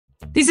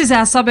This is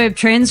our Suburb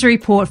Trends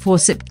report for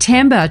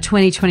September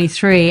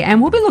 2023,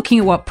 and we'll be looking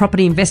at what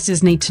property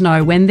investors need to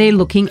know when they're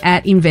looking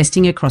at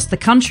investing across the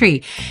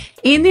country.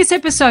 In this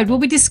episode, we'll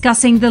be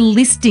discussing the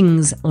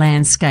listings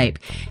landscape.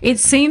 It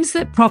seems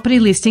that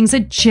property listings are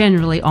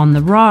generally on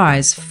the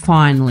rise,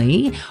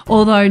 finally,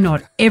 although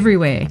not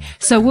everywhere.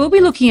 So we'll be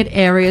looking at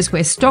areas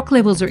where stock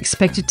levels are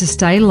expected to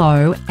stay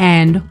low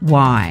and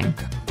why.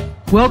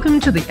 Welcome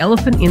to The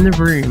Elephant in the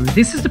Room.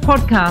 This is the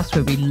podcast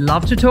where we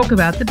love to talk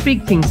about the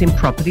big things in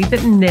property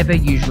that never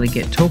usually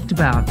get talked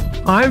about.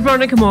 I'm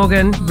Veronica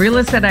Morgan, real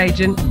estate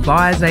agent,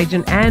 buyer's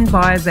agent and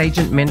buyer's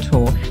agent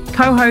mentor,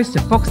 co-host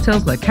of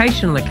Foxtel's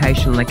Location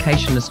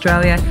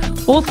Australia,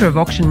 author of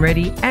Auction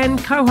Ready and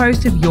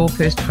co-host of Your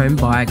First Home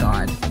Buyer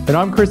Guide. And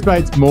I'm Chris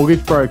Bates,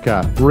 mortgage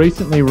broker,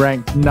 recently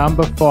ranked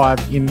number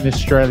 5 in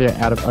Australia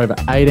out of over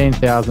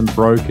 18,000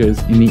 brokers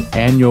in the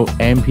annual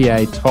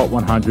MPA Top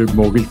 100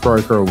 Mortgage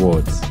Broker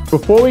Awards.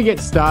 Before we get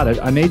started,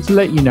 I need to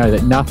let you know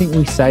that nothing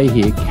we say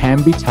here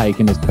can be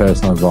taken as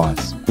personal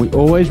advice. We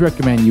always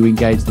recommend you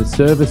engage the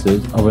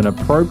services of an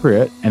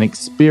appropriate and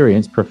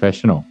experienced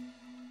professional.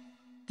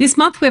 This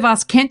month, we've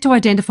asked Kent to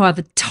identify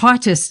the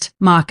tightest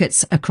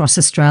markets across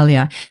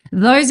Australia,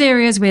 those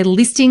areas where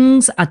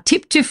listings are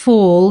tipped to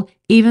fall,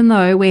 even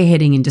though we're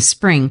heading into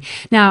spring.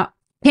 Now,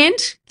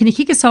 Kent, can you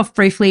kick us off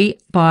briefly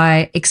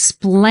by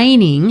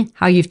explaining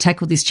how you've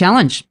tackled this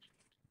challenge?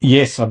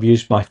 Yes, I've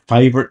used my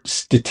favourite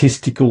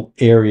statistical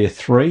Area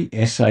 3,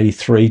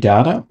 SA3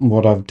 data.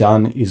 What I've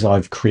done is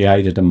I've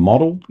created a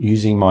model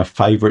using my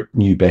favourite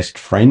new best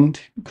friend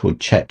called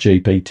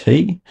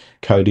ChatGPT,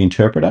 code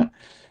interpreter,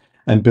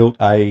 and built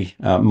a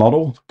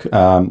model.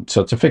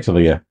 So it's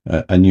effectively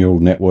a neural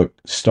network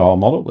style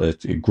model.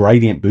 It's a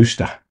gradient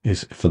booster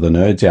is for the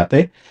nerds out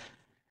there.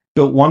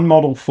 Built one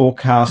model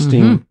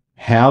forecasting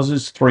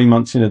houses 3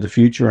 months into the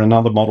future,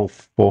 another model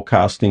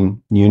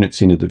forecasting units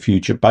into the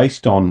future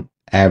based on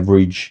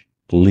average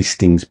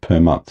listings per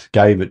month.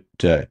 Gave it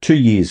 2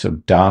 years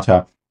of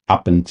data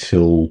up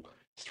until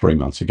 3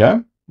 months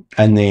ago,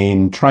 and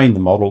then trained the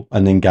model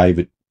and then gave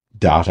it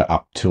data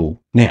up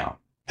till now.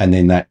 And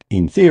then that,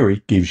 in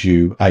theory, gives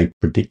you a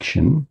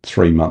prediction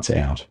 3 months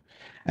out.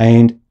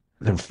 And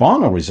the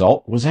final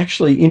result was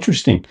actually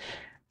interesting.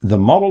 The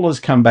model has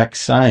come back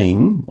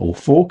saying or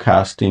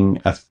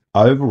forecasting an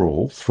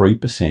overall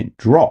 3%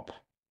 drop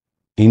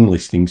in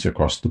listings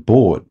across the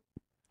board.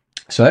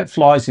 So that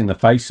flies in the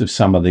face of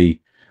some of the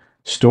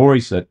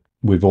stories that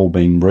we've all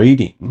been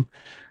reading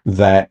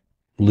that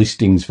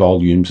listings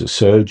volumes are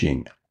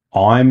surging.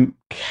 I'm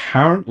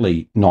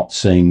currently not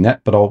seeing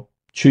that, but I'll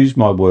choose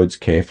my words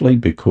carefully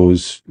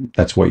because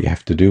that's what you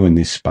have to do in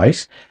this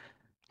space.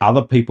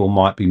 Other people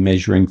might be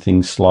measuring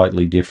things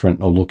slightly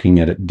different or looking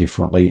at it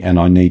differently, and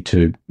I need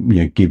to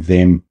give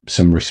them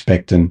some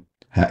respect and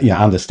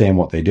understand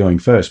what they're doing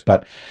first.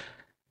 But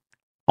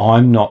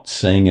I'm not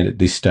seeing it at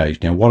this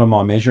stage. Now, what am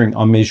I measuring?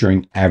 I'm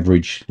measuring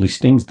average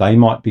listings. They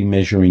might be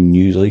measuring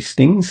new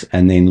listings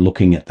and then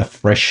looking at the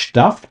fresh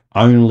stuff,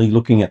 only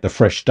looking at the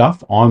fresh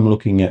stuff. I'm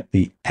looking at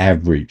the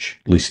average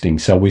listing.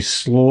 So we're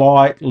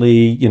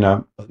slightly,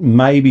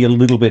 maybe a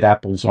little bit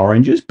apples,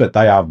 oranges, but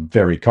they are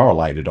very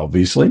correlated,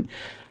 obviously.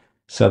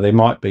 So there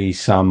might be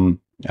some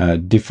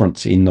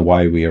difference in the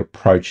way we are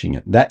approaching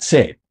it. That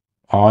said,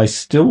 I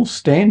still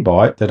stand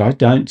by it that I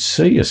don't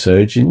see a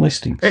surge in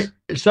listings.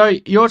 So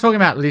you're talking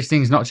about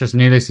listings, not just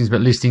new listings,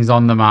 but listings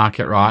on the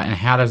market, right? And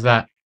how does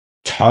that?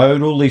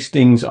 Total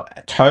listings,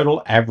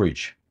 total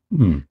average.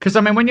 Because,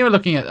 when you were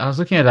looking at, I was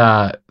looking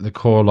at the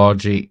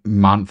CoreLogic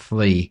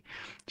monthly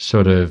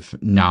sort of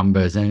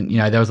numbers, and,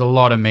 there was a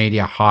lot of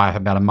media hype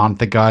about a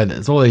month ago.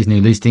 There's all these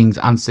new listings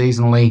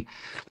unseasonally,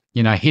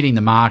 hitting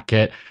the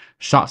market,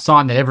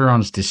 sign that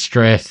everyone's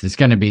distressed. There's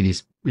going to be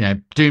this,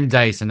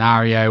 doomsday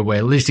scenario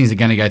where listings are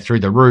going to go through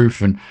the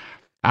roof. And,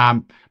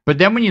 but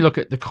then when you look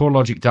at the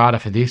CoreLogic data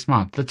for this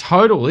month, the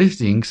total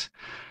listings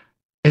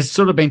has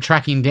sort of been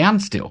tracking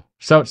down still.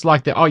 So it's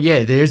like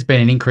there's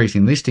been an increase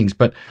in listings,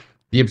 but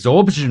the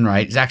absorption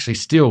rate is actually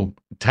still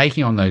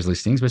taking on those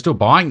listings. We're still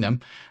buying them.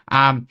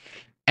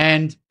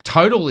 And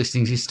total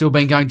listings is still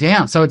been going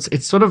down. So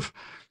it's sort of,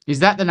 is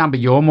that the number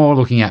you're more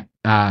looking at,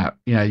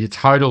 your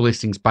total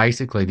listings,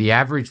 basically the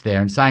average there,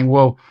 and saying,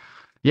 well,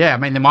 yeah,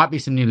 there might be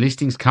some new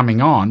listings coming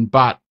on,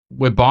 but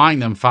we're buying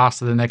them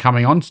faster than they're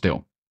coming on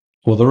still.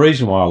 Well, the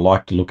reason why I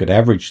like to look at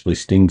average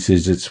listings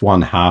is it's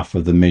one half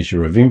of the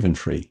measure of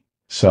inventory.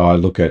 So I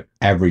look at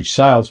average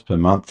sales per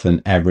month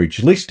and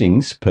average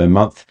listings per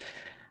month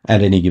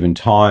at any given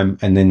time,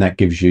 and then that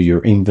gives you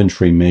your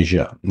inventory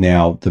measure.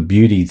 Now, the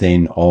beauty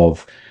then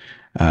of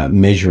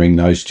measuring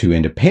those two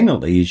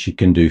independently is you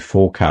can do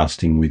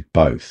forecasting with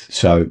both.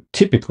 So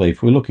typically,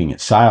 if we're looking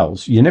at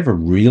sales, you never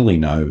really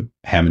know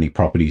how many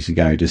properties are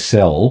going to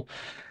sell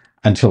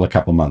until a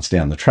couple of months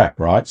down the track,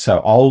 right?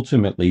 So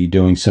ultimately, you're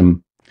doing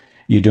some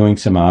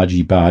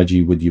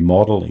argy-bargy with your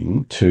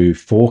modeling to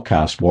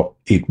forecast what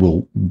it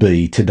will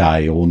be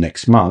today or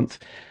next month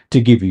to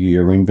give you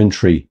your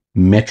inventory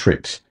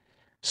metrics.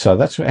 So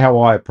that's how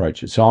I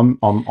approach it. So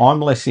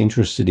I'm less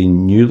interested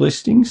in new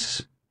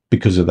listings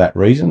because of that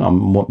reason,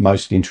 I'm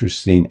most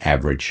interested in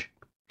average.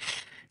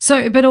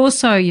 So, but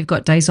also you've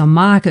got days on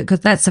market, because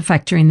that's a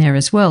factor in there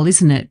as well,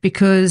 isn't it?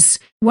 Because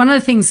one of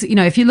the things,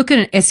 if you look at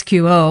an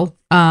SQL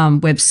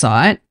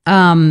website,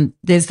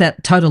 there's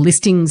that total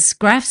listings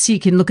graph. So you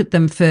can look at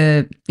them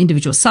for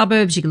individual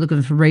suburbs, you can look at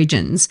them for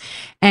regions.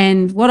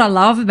 And what I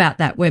love about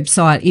that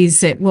website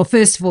is that, well,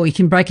 first of all, you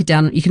can break it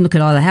down. You can look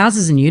at either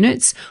houses and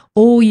units,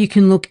 or you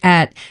can look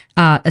at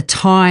a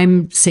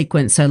time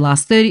sequence. So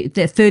last 30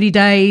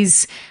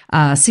 days,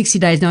 60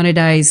 days, 90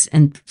 days,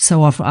 and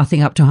so on, I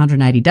think up to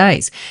 180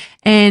 days.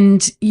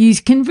 And you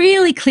can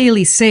really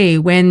clearly see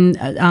when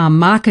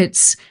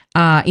markets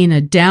are in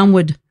a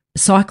downward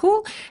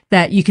cycle,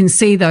 that you can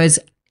see those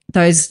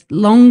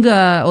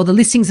longer, or the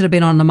listings that have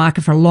been on the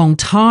market for a long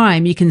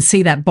time, you can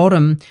see that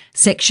bottom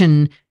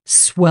section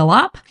swell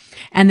up.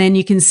 And then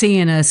you can see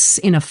in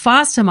a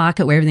faster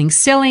market where everything's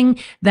selling,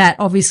 that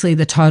obviously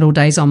the total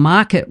days on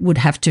market would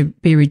have to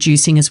be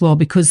reducing as well,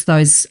 because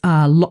those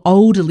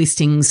older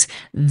listings,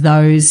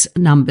 those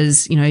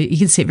numbers, you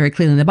can see it very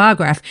clearly in the bar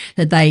graph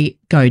that they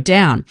go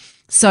down.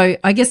 So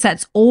I guess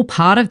that's all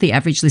part of the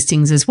average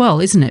listings as well,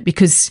 isn't it?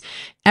 Because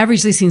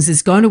average listings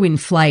is going to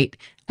inflate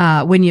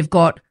when you've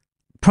got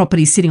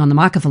properties sitting on the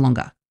market for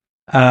longer.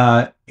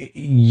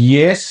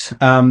 Yes.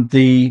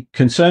 The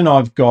concern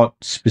I've got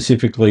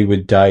specifically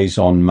with days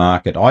on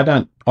market,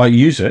 I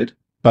use it,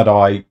 but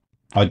I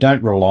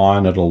don't rely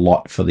on it a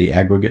lot for the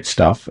aggregate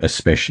stuff,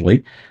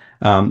 especially.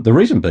 The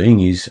reason being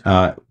is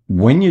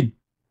when you're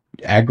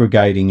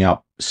aggregating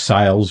up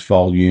sales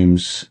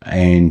volumes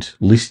and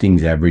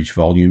listings average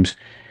volumes,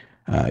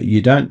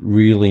 you don't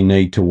really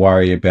need to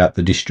worry about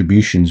the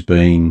distributions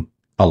being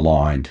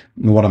aligned.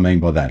 And what I mean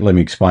by that, let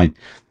me explain.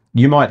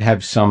 You might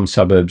have some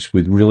suburbs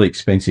with really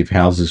expensive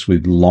houses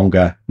with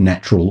longer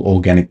natural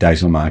organic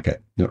days on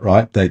market,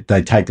 right?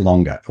 They take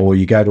longer. Or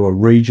you go to a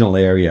regional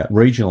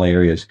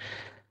areas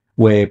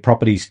where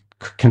properties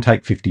can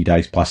take 50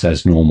 days plus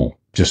as normal,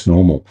 just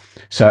normal.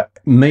 So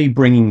me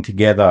bringing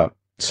together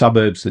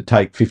suburbs that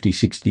take 50,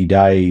 60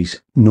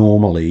 days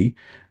normally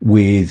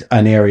with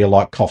an area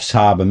like Coffs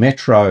Harbour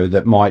Metro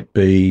that might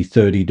be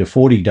 30 to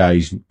 40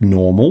 days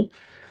normal,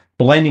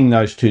 blending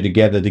those two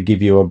together to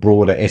give you a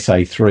broader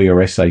SA3 or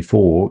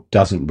SA4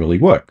 doesn't really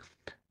work.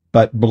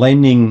 But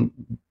blending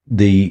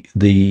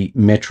the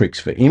metrics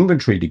for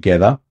inventory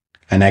together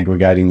and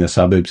aggregating the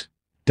suburbs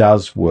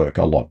does work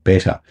a lot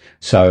better.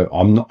 So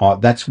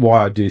that's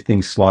why I do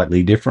things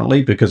slightly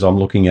differently, because I'm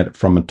looking at it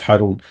from a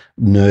total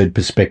nerd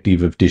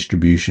perspective of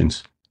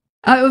distributions.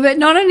 But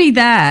not only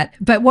that,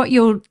 but what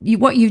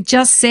you've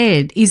just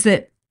said is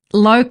that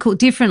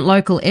different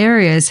local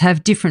areas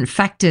have different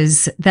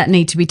factors that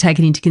need to be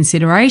taken into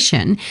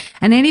consideration.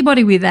 And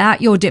anybody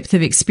without your depth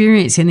of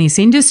experience in this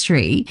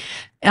industry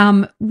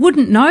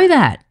wouldn't know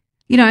that.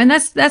 And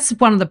that's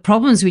one of the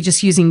problems with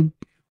just using.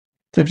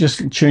 They've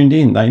just tuned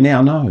in. They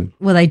now know.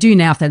 Well, they do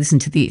now if they listen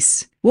to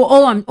this. Well,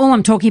 all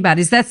I'm talking about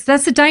is that's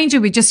the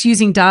danger with just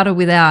using data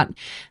without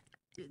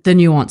the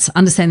nuance,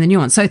 understand the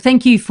nuance. So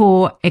thank you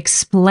for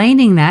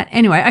explaining that.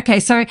 Anyway, okay,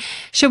 so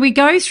shall we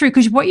go through,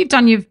 because what you've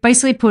done, you've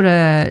basically put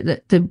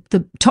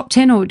the top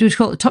 10, or do we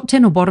call it the top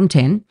 10 or bottom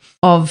 10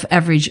 of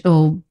average,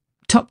 or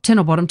top 10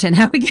 or bottom 10?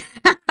 How we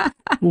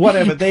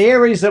whatever, the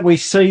areas that we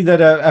see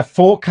that are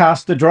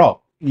forecast to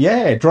drop.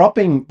 Yeah,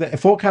 dropping,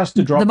 forecast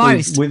to drop the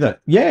most with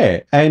it. Yeah,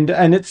 and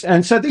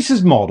so this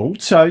is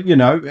modelled. So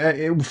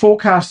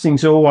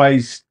forecasting's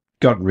always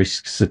got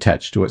risks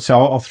attached to it. So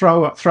I'll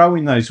throw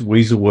in those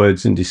weasel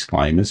words and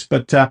disclaimers.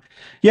 But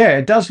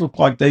it does look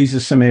like these are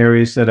some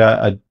areas that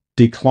are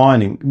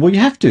declining. Well, you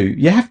have to.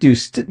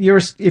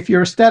 If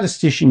you're a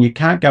statistician, you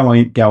can't go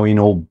in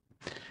all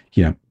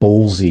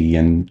ballsy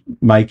and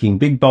making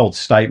big bold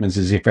statements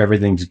as if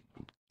everything's.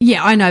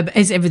 Yeah, I know, but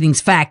as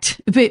everything's fact.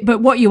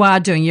 But what you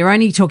are doing, you're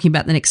only talking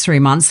about the next 3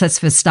 months. That's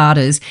for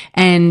starters.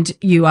 And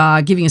you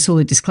are giving us all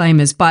the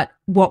disclaimers. But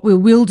what we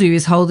will do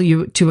is hold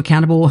you to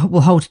accountable.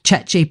 We'll hold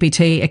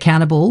ChatGPT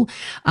accountable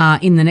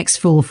in the next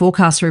full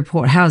forecast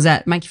report. How does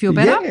that make you feel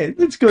better? Yeah,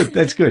 that's good.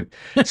 That's good.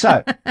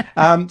 So,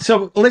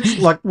 so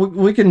let's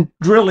we can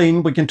drill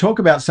in. We can talk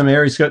about some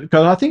areas,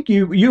 because I think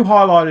you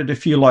highlighted a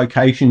few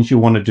locations you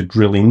wanted to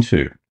drill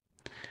into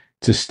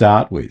to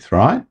start with,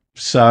 right?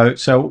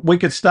 So we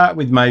could start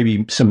with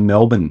maybe some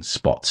Melbourne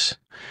spots.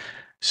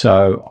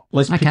 So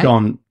let's pick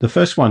on the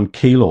first one,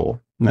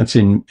 Keilor. And that's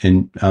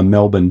in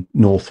Melbourne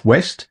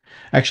Northwest.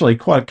 Actually,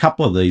 quite a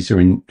couple of these are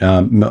in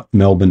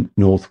Melbourne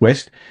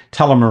Northwest.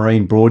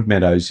 Tullamarine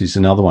Broadmeadows is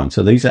another one.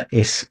 So these are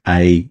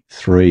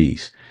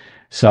SA3s.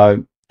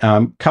 So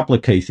a couple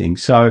of key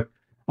things. So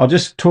I'll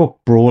just talk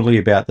broadly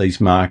about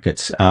these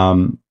markets.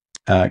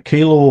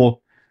 Keilor,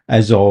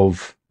 as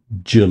of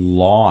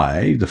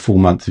July, the full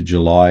month of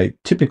July,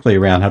 typically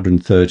around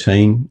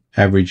 113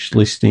 average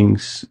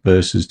listings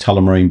versus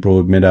Tullamarine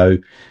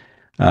Broadmeadow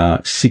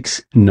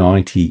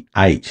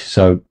 698.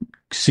 So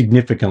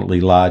significantly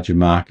larger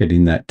market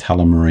in that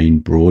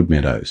Tullamarine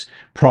Broadmeadows.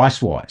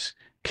 Price-wise,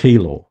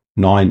 Keilor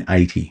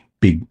 980,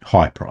 big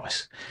high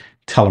price.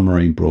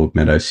 Tullamarine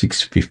Broadmeadow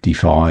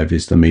 655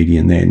 is the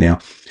median there. Now,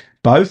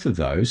 both of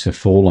those have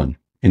fallen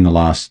in the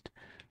last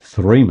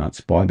 3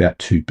 months by about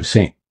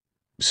 2%.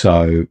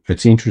 So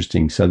it's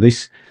interesting. So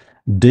this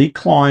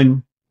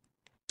decline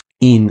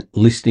in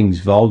listings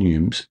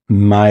volumes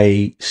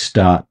may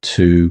start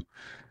to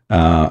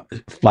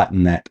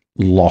flatten that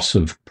loss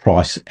of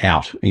price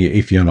out,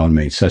 if you know what I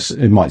mean. So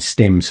it might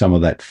stem some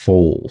of that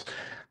fall.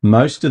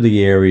 Most of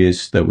the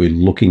areas that we're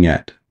looking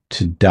at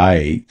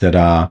today that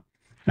are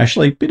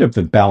actually a bit of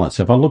a balance,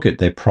 if I look at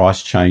their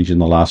price change in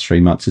the last 3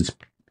 months, it's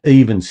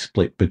even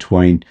split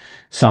between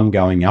some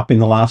going up in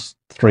the last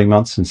 3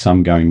 months and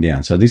some going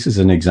down. So this is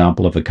an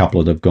example of a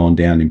couple that have gone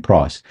down in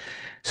price.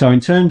 So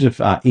in terms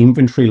of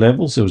inventory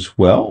levels as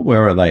well,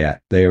 where are they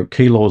at? Their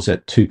Keilor's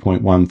at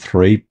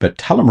 2.13, but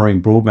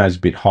Tullamarine Broadmead's a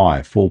bit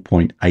higher,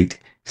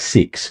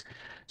 4.86.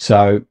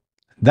 So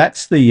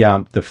that's the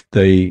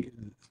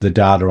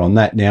data on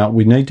that. Now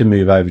we need to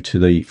move over to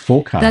the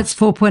forecast. That's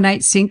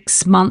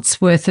 4.86 months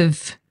worth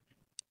of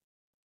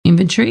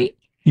inventory.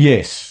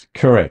 Yes,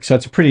 correct. So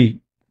it's pretty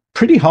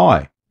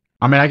high.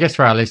 I mean, I guess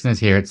for our listeners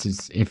here, it's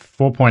if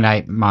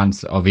 4.8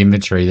 months of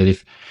inventory, that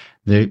if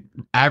the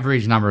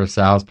average number of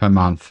sales per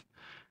month,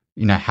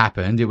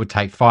 happened, it would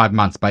take 5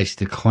 months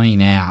basically to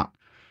clean out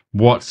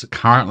what's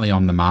currently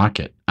on the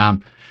market,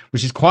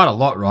 which is quite a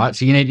lot, right?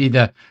 So you need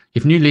either,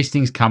 if new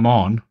listings come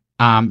on,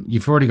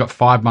 you've already got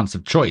 5 months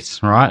of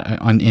choice, right,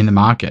 in the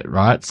market,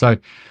 right? So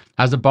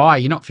as a buyer,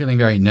 you're not feeling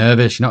very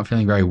nervous, you're not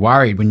feeling very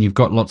worried when you've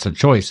got lots of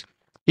choice.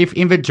 If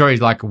inventory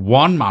is like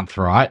 1 month,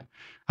 right,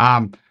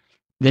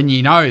 then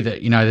you know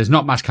that, there's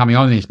not much coming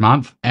on this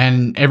month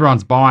and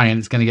everyone's buying and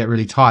it's going to get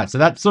really tight. So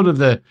that's sort of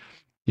the,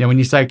 when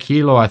you say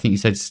Keilor, I think you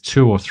said it's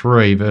 2 or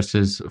 3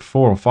 versus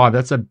 4 or 5.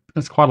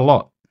 That's quite a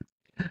lot.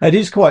 It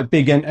is quite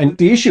big. And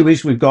the issue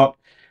is we've got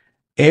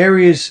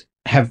areas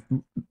have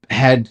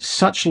had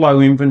such low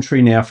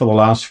inventory now for the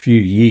last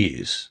few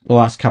years, the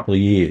last couple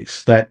of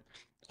years, that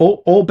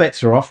all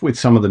bets are off with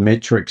some of the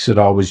metrics that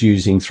I was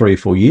using 3 or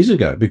 4 years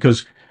ago,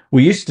 because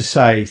we used to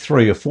say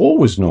 3 or 4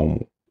 was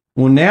normal.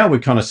 Well, now we're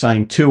kind of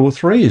saying 2 or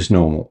 3 is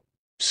normal.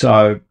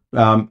 So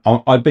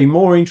I'd be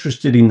more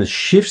interested in the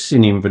shifts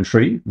in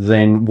inventory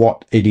than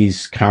what it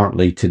is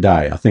currently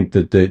today. I think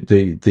that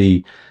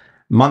the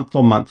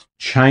month-on-month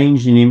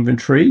change in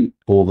inventory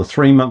or the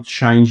 3-month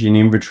change in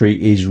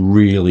inventory is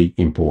really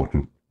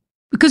important.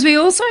 Because we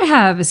also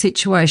have a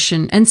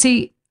situation, and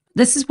see,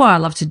 this is why I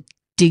love to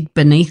dig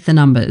beneath the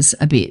numbers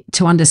a bit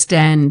to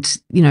understand,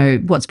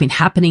 what's been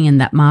happening in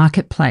that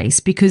marketplace,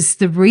 because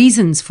the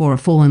reasons for a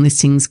fall in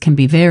listings can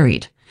be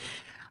varied.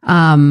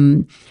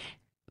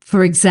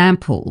 For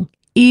example,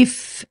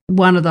 if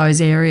one of those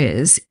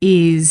areas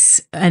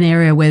is an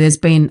area where there's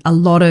been a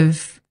lot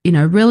of,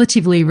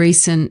 relatively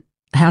recent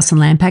house and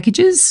land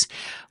packages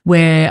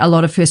where a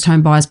lot of first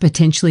home buyers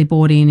potentially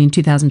bought in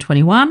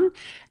 2021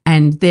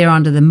 and they're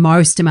under the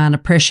most amount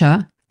of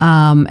pressure.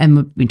 And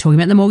we've been talking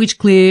about the mortgage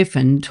cliff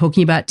and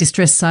talking about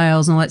distressed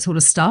sales and all that sort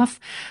of stuff,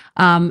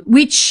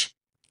 which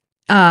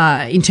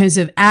in terms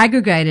of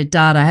aggregated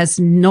data has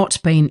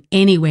not been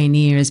anywhere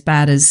near as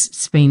bad as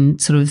it's been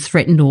sort of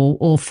threatened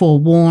or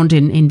forewarned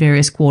in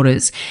various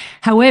quarters.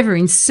 However,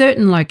 in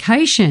certain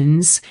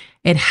locations,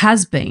 it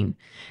has been.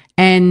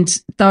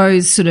 And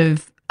those sort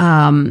of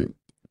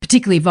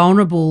particularly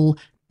vulnerable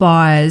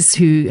buyers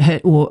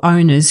or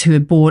owners who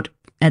had bought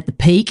at the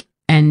peak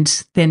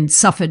and then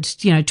suffered,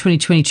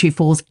 2022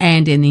 falls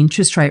and in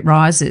interest rate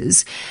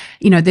rises,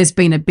 there's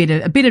been a bit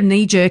of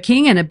knee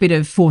jerking and a bit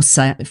of forced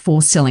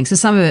selling. So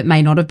some of it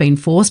may not have been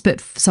forced,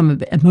 but some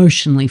of it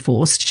emotionally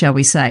forced, shall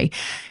we say.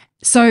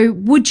 So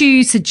would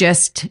you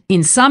suggest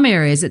in some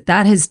areas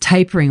that has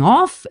tapering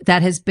off,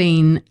 that has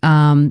been,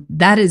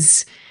 that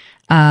has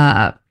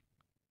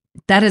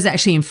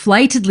actually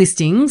inflated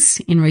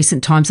listings in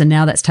recent times and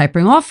now that's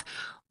tapering off?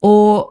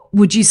 Or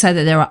would you say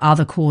that there are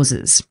other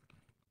causes?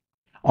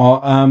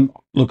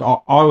 Look,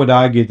 I would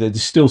argue that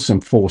there's still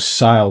some forced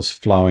sales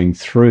flowing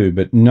through,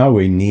 but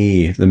nowhere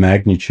near the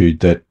magnitude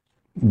that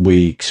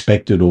we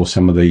expected or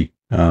some of the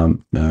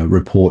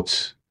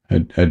reports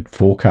had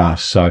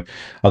forecast. So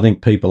I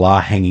think people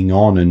are hanging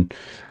on, and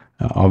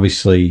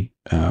obviously,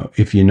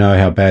 if you know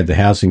how bad the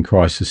housing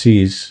crisis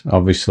is,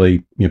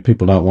 obviously,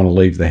 people don't want to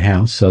leave the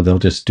house, so they'll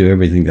just do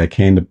everything they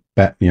can to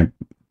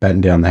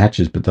batten down the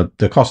hatches. But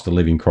the cost of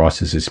living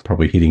crisis is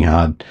probably hitting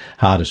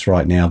hardest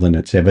right now than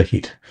it's ever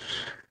hit.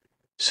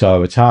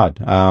 So it's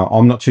hard.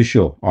 I'm not too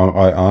sure.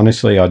 I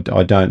honestly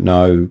don't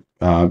know.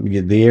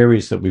 The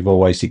areas that we've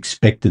always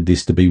expected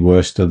this to be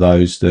worst are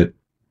those that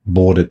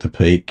bought at the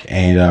peak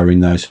and are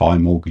in those high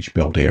mortgage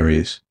belt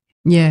areas.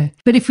 Yeah.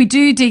 But if we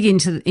do dig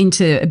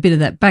into a bit of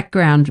that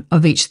background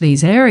of each of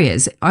these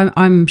areas,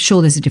 I'm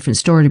sure there's a different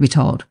story to be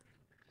told.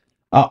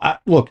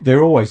 Look,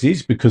 there always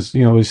is, because,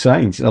 I was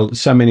saying,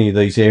 so many of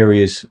these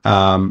areas,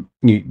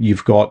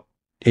 you've got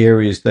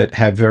areas that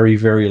have very,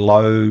 very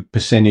low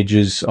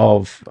percentages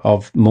of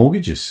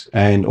mortgages,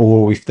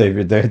 or if they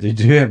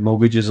do have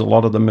mortgages, a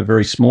lot of them are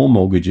very small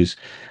mortgages.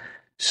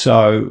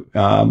 So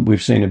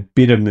we've seen a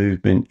bit of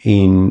movement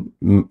in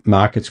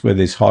markets where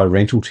there's high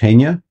rental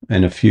tenure,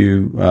 and a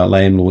few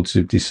landlords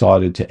have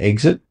decided to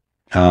exit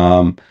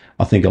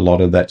I think a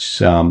lot of that's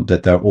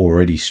that they're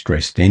already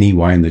stressed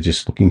anyway, and they're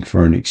just looking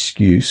for an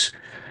excuse.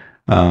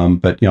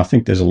 But I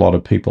think there's a lot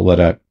of people that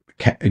are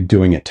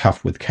doing it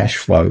tough with cash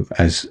flow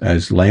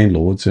as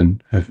landlords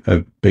and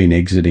have been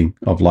exiting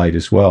of late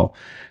as well.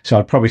 So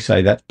I'd probably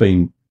say that's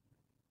been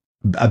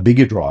a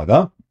bigger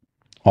driver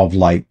of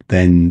late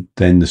than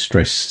the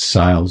stressed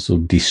sales or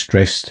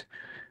distressed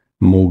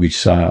mortgage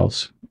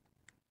sales.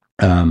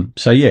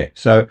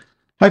 So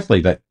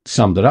hopefully that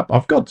summed it up.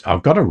 I've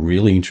got a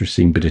really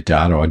interesting bit of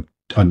data.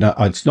 I know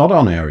it's not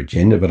on our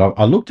agenda, but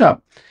I looked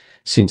up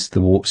since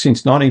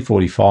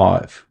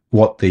 1945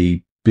 what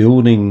the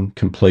building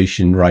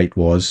completion rate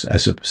was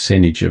as a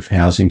percentage of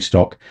housing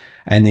stock,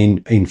 and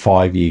then in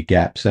 5-year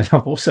gaps. And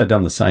I've also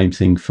done the same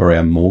thing for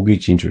our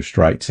mortgage interest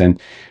rates. And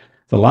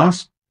the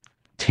last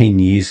 10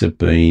 years have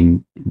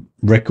been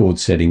record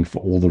setting for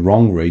all the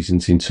wrong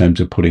reasons in terms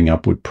of putting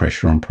upward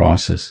pressure on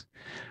prices.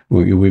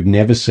 We've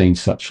never seen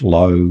such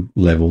low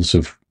levels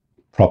of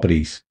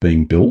properties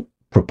being built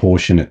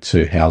proportionate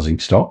to housing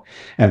stock,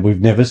 and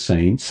we've never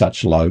seen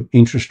such low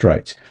interest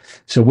rates.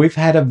 So we've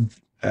had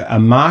a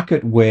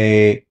market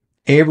where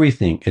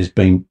everything has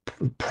been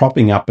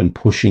propping up and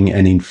pushing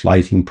and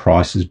inflating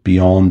prices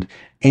beyond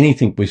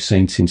anything we've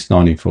seen since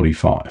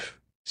 1945.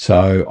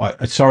 So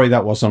sorry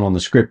that wasn't on the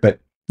script, but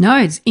no,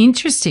 it's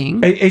interesting.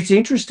 It's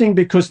interesting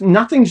because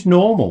nothing's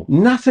normal.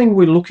 Nothing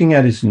we're looking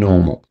at is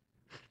normal.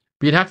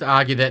 But you'd have to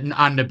argue that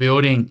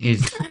underbuilding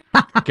is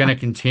going to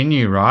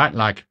continue, right?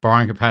 Like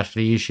borrowing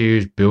capacity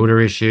issues, builder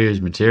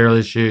issues, material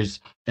issues.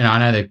 And I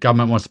know the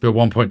government wants to build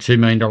 $1.2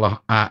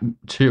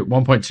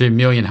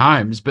 million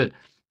homes, but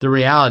the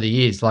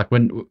reality is, like,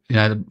 when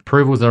the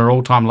approvals are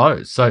all-time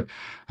lows. So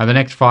over the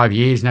next 5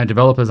 years,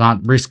 developers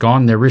aren't risk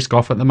on; they're risk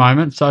off at the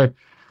moment. So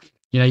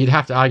you'd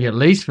have to argue at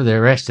least for the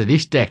rest of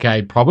this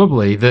decade,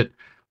 probably, that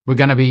we're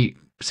going to be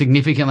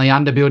significantly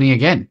underbuilding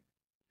again.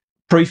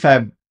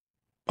 Prefab.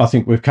 I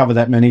think we've covered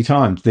that many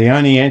times. The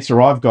only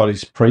answer I've got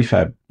is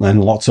prefab,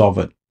 and lots of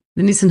it.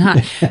 The Nissan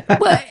Hut.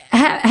 Well,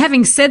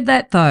 having said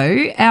that,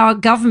 though, our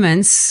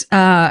governments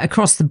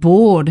across the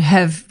board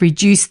have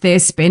reduced their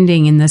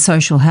spending in the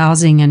social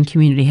housing and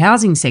community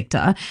housing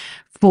sector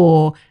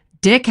for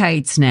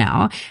decades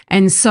now.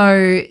 And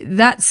so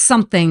that's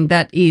something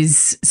that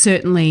is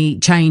certainly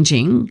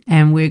changing.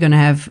 And we're going to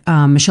have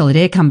Michelle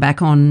Adair come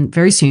back on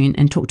very soon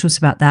and talk to us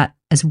about that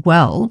as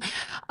well.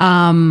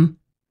 And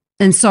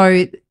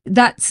so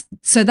that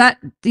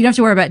you don't have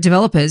to worry about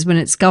developers when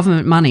it's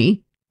government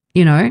money,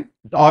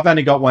 I've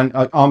only got one.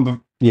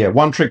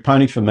 One trick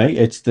pony for me.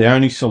 It's the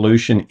only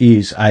solution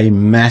is a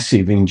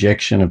massive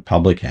injection of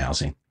public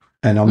housing,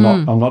 and I'm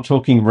not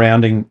talking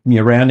rounding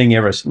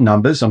error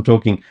numbers. I'm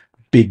talking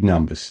big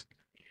numbers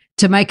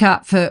to make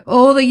up for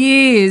all the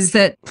years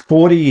that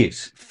 40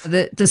 years.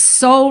 The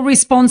sole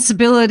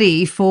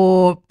responsibility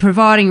for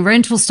providing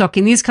rental stock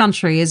in this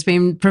country has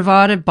been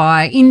provided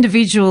by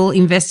individual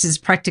investors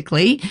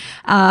practically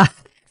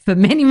for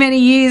many, many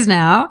years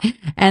now.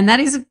 And that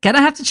is going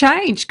to have to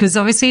change because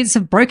obviously it's a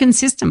broken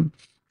system.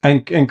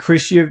 And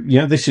Chris,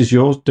 this is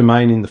your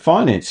domain in the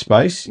finance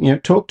space.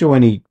 Talk to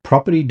any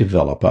property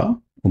developer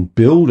or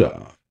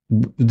builder.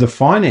 The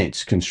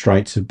finance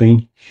constraints have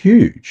been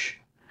huge.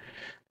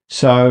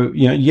 So,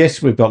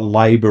 yes, we've got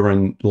labour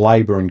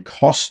and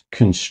cost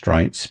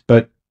constraints,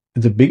 but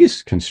the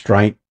biggest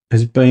constraint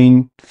has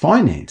been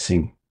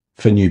financing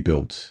for new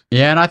builds.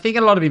 Yeah, and I think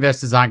a lot of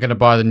investors aren't going to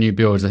buy the new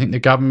builds. I think the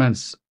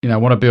governments,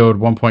 want to build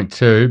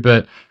 1.2,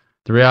 but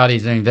the reality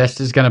is the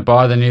investors going to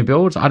buy the new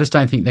builds. I just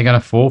don't think they're going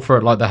to fall for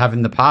it like they have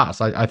in the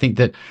past. I think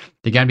that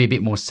they're going to be a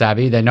bit more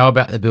savvy. They know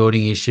about the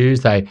building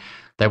issues. They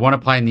want to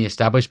play in the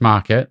established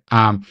market.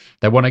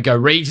 They want to go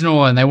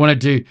regional and they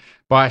want to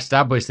buy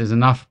established. There's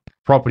enough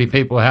property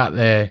people out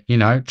there,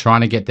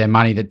 trying to get their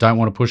money that don't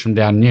want to push them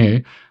down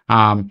new.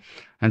 And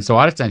so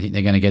I just don't think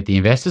they're going to get the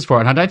investors for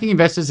it. And I don't think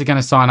investors are going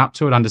to sign up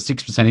to it under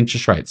 6%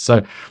 interest rates.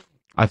 So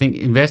I think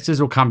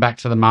investors will come back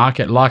to the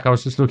market. Like I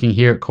was just looking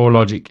here at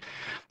CoreLogic,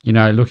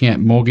 looking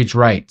at mortgage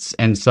rates.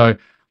 And so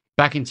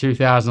back in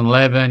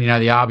 2011, the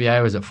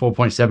RBA was at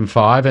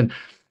 4.75, and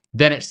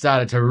then it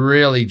started to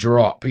really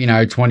drop,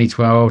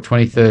 2012,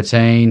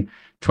 2013,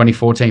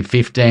 2014,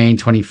 15,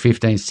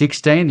 2015,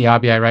 16, the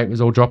RBA rate was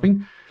all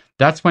dropping.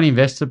 That's when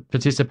investor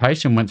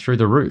participation went through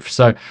the roof.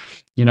 So,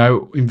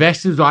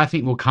 investors, I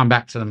think, will come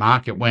back to the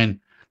market when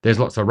there's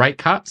lots of rate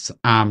cuts,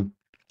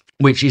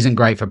 which isn't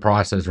great for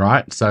prices,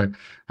 right? So,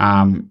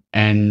 and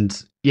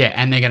they're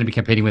going to be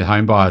competing with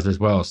home buyers as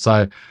well.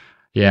 So,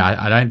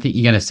 I don't think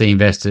you're going to see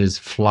investors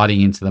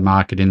flooding into the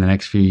market in the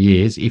next few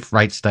years if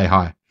rates stay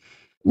high.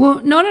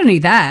 Well, not only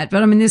that,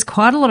 but there's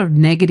quite a lot of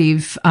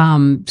negative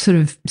sort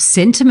of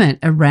sentiment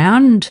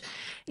around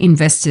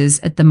investors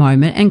at the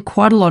moment, and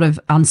quite a lot of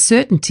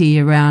uncertainty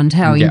around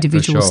how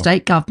individual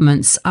state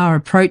governments are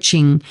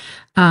approaching,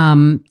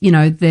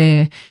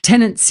 their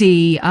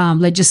tenancy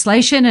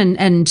legislation.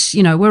 And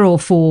we're all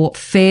for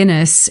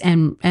fairness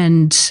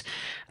and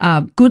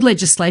good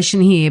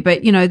legislation here, but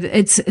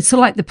it's sort of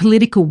like the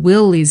political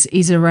will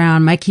is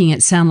around making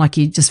it sound like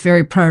you're just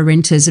very pro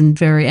renters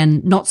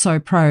and not so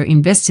pro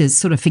investors,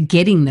 sort of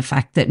forgetting the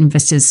fact that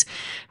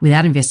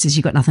without investors,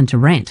 you've got nothing to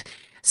rent.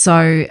 So,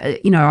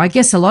 I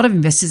guess a lot of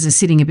investors are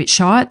sitting a bit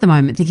shy at the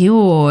moment thinking,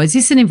 is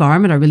this an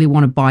environment I really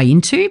want to buy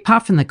into?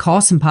 Apart from the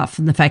cost and apart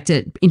from the fact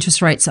that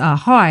interest rates are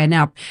high and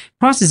now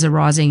prices are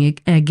rising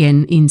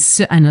again in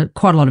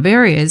quite a lot of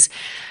areas,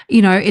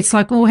 it's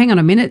like, well, hang on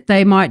a minute.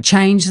 They might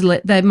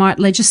they might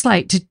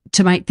legislate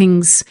to make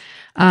things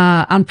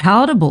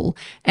unpalatable.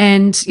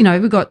 And,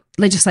 we've got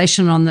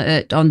legislation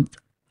on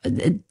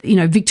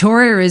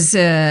Victoria is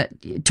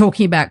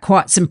talking about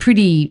quite some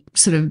pretty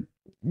sort of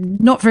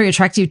not very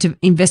attractive to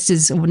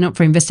investors or not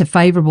very investor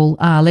favourable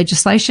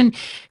legislation.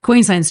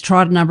 Queensland's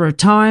tried a number of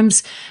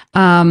times.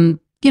 I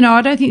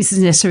don't think this is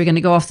necessarily going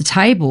to go off the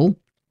table.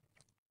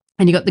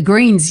 And you've got the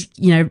Greens,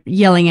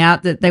 yelling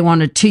out that they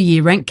want a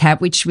 2-year rent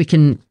cap, which we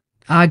can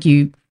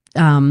argue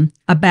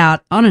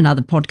about on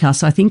another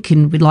podcast, I think,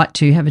 and we'd like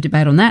to have a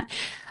debate on that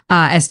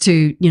as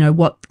to,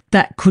 what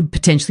that could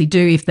potentially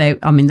do if I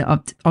don't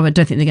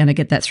think they're going to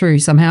get that through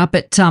somehow,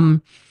 but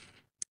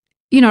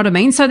you know what I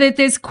mean? So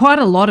there's quite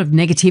a lot of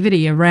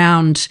negativity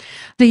around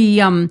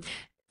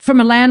from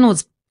a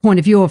landlord's point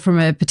of view or from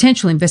a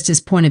potential investor's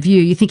point of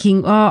view. You're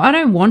thinking, I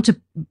don't want to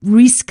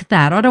risk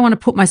that. I don't want to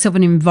put myself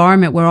in an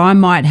environment where I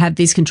might have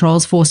these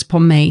controls forced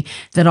upon me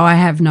that I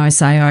have no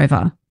say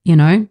over,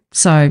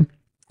 So.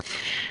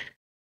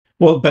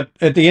 Well, but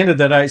at the end of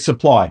the day,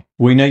 supply.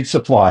 We need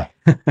supply.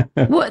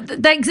 Well,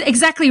 that's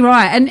exactly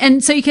right.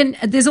 And so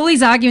there's all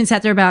these arguments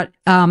out there about,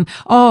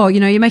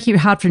 you're making it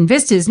hard for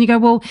investors. And you go,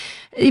 well,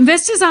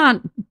 investors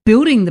aren't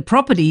building the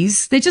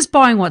properties. They're just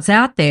buying what's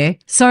out there.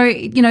 So,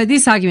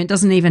 this argument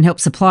doesn't even help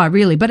supply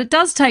really, but it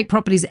does take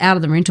properties out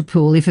of the rental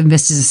pool if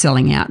investors are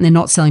selling out and they're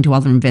not selling to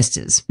other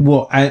investors.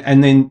 Well,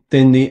 and then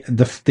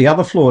the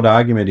other flawed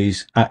argument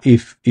is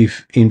if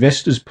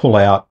investors pull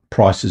out,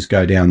 prices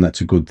go down, that's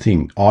a good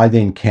thing. I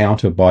then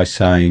counter by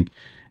saying,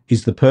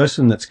 is the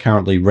person that's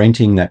currently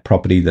renting that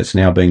property that's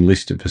now being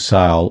listed for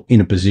sale in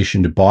a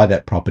position to buy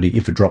that property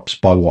if it drops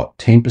by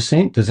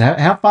 10%?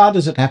 How far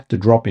does it have to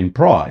drop in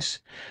price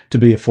to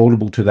be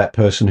affordable to that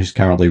person who's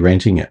currently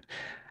renting it?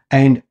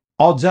 And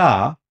odds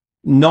are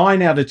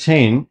 9 out of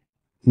 10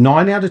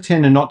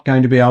 are not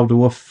going to be able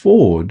to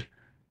afford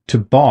to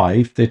buy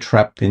if they're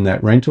trapped in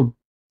that rental.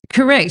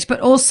 Correct. But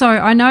also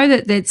I know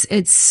that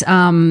it's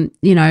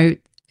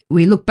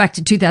we look back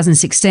to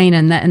 2016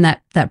 and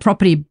that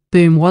property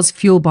boom was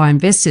fueled by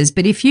investors.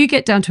 But if you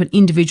get down to an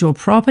individual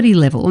property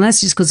level, and that's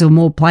just because there are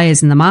more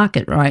players in the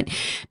market, right?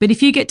 But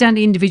if you get down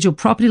to individual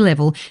property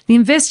level, the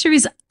investor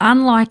is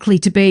unlikely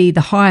to be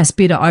the highest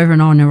bidder over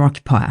an owner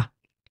occupier.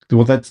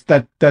 Well, that's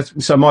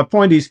so my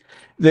point is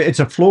that it's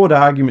a flawed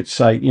argument to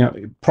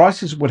say,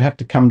 prices would have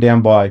to come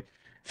down by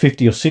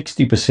 50 or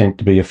 60%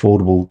 to be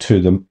affordable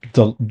to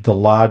the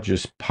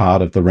largest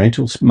part of the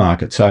rentals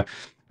market. So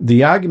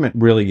the argument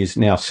really is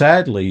now,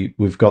 sadly,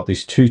 we've got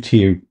this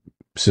two-tier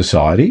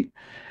society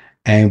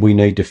and we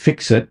need to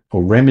fix it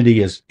or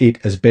remedy it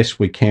as best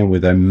we can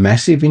with a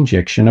massive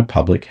injection of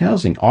public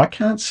housing. I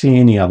can't see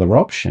any other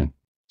option.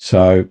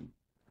 So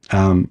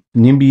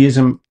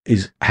NIMBYism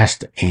has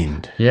to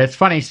end. Yeah, it's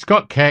funny.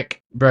 Scott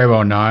Keck, very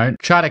well known,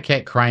 Charter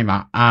Keck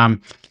Kramer.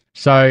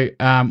 So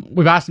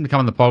we've asked him to come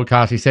on the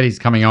podcast. He said he's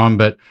coming on,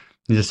 but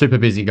he's a super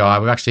busy guy.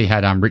 We've actually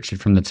had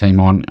Richard from the team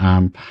on,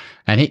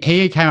 and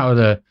he came up with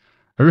a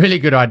really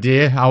good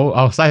idea.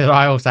 I'll say that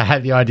I also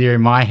had the idea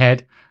in my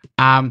head.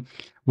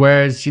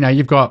 Whereas,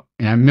 you've got,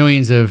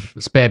 millions of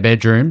spare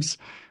bedrooms,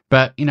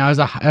 but, as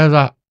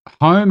a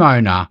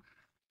homeowner,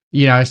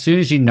 as soon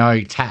as you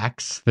know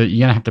tax, that you're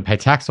going to have to pay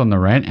tax on the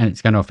rent and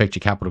it's going to affect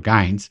your capital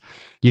gains,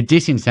 you're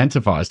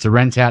disincentivized to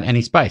rent out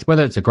any space,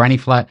 whether it's a granny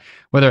flat,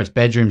 whether it's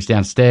bedrooms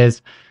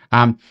downstairs.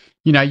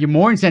 You're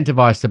more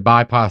incentivized to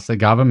bypass the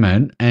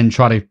government and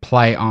try to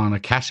play on a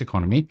cash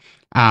economy,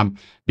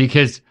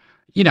 because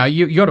you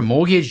got a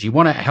mortgage, you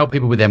want to help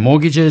people with their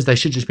mortgages, they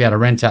should just be able to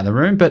rent out the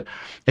room, but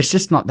it's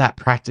just not that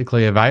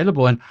practically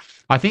available. And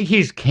I think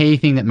his key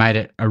thing that made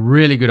it a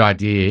really good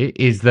idea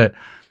is that,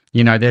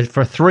 there's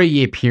for a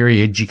 3-year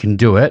period, you can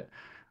do it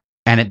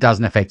and it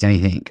doesn't affect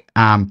anything.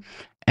 And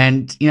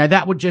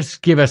that would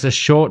just give us a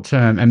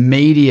short-term,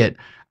 immediate,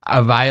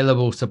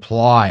 available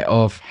supply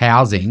of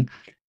housing.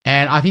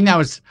 And I think that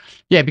was,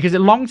 because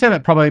at long term,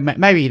 it probably,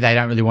 maybe they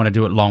don't really want to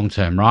do it long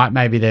term, right?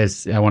 Maybe they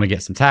want to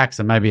get some tax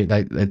and maybe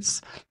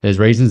there's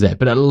reasons there,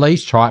 but at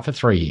least try it for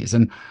 3 years.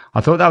 And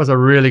I thought that was a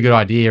really good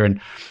idea.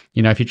 And,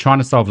 if you're trying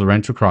to solve the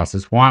rental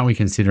crisis, why aren't we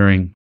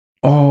considering?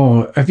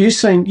 Oh, have you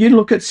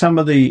look at some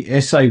of the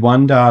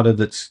SA1 data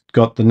that's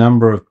got the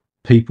number of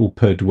people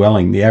per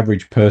dwelling, the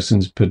average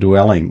persons per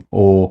dwelling,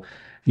 or,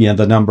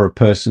 the number of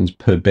persons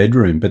per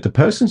bedroom, but the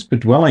persons per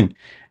dwelling,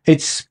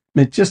 it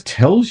just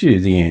tells you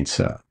the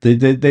answer.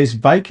 There's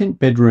vacant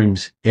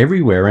bedrooms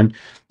everywhere. And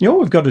all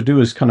we've got to do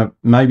is kind of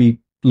maybe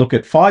look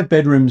at 5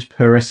 bedrooms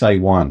per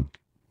SA1.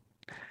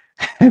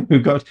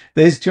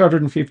 There's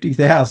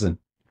 250,000.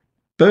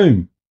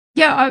 Boom.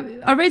 Yeah,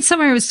 I read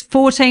somewhere it was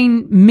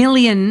 14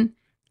 million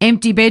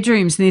empty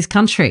bedrooms in this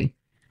country.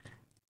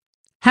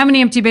 How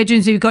many empty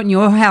bedrooms have you got in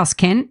your house,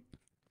 Ken?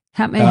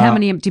 How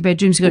many empty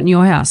bedrooms have you got in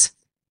your house?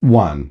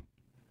 One.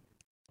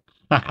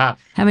 How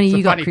many It's you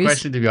a got, funny Chris?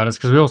 question, to be honest,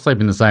 because we all sleep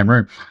in the same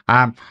room.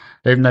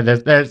 Even though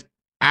there's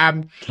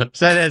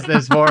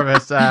four of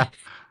us.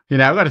 We've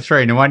got a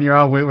 3 and a 1 year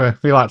old.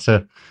 We like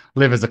to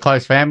live as a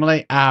close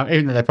family.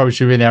 Even though they probably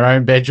should be in their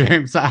own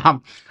bedrooms.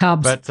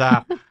 Cubs. But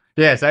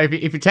yeah, so if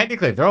you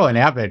technically, if they're all in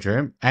our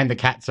bedroom and the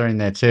cats are in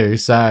there too,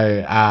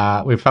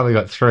 so we've probably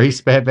got 3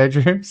 spare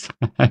bedrooms.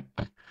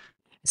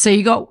 So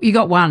you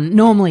got one.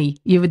 Normally,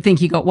 you would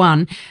think you got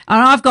one,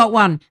 and I've got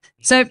one.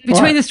 So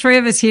between the 3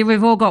 of us here,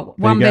 we've all got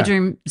one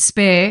bedroom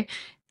spare.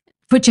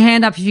 Put your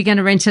hand up if you're going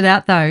to rent it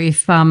out, though.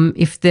 If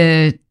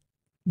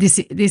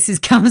this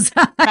comes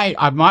up. Hey,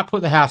 I might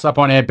put the house up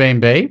on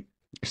Airbnb.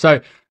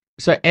 So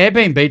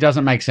Airbnb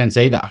doesn't make sense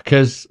either,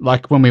 because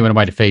like when we went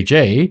away to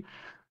Fiji,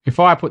 if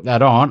I put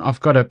that on, I've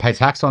got to pay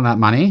tax on that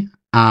money,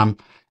 and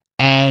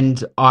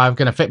I'm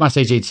going to fit my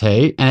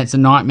CGT, and it's a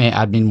nightmare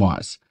admin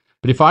wise.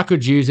 But if I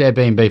could use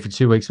Airbnb for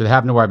 2 weeks without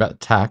having to worry about the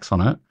tax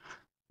on it,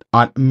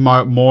 I'd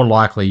more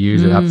likely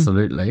use it,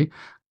 absolutely.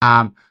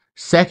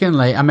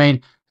 Secondly, I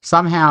mean,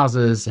 some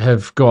houses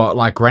have got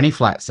like granny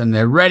flats and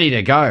they're ready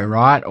to go,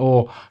 right?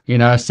 Or,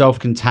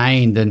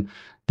 self-contained, and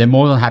they're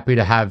more than happy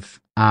to have,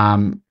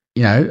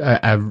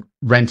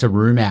 rent a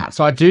room out.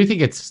 So I do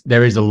think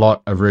there is a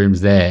lot of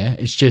rooms there.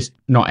 It's just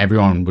not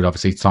everyone would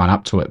obviously sign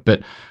up to it.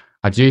 But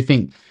I do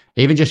think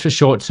even just for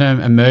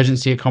short-term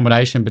emergency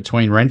accommodation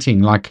between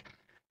renting, like,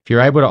 if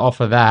you're able to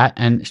offer that,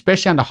 and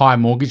especially under high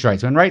mortgage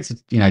rates, when rates are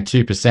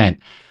 2%,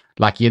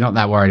 like you're not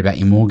that worried about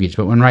your mortgage.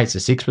 But when rates are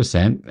 6%,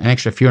 an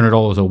extra few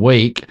 $100 a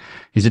week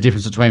is the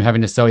difference between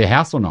having to sell your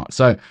house or not.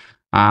 So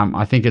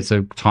I think it's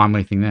a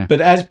timely thing there. But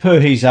as per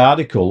his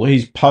article,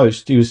 his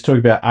post, he was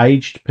talking about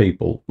aged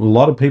people. A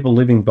lot of people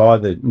living by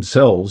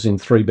themselves in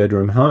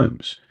 3-bedroom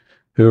homes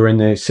who are in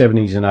their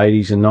 70s and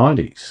 80s and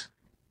 90s.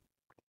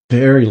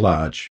 Very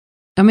large.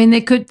 I mean,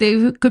 there could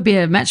be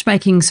a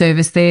matchmaking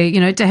service there,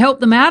 to help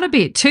them out a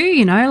bit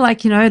too,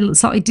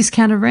 slightly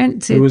discounted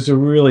rent. It was a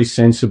really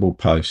sensible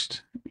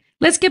post.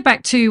 Let's get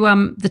back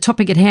to the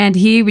topic at hand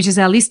here, which is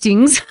our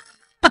listings.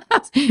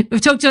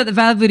 We've talked about the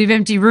availability of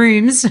empty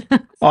rooms.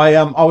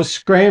 I was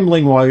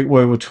scrambling while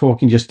we were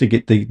talking just to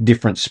get the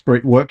different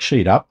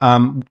worksheet up.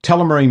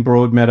 Tullamarine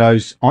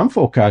Broadmeadows, I'm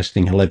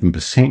forecasting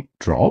 11%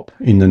 drop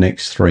in the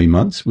next 3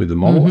 months with the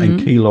model, and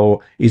Keilor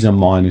is a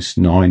minus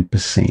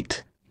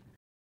 9%.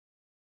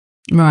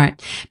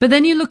 Right. But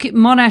then you look at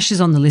Monash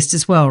is on the list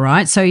as well,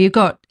 right? So you've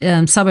got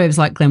suburbs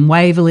like Glen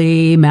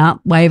Waverley,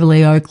 Mount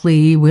Waverley,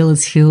 Oakley,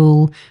 Wheelers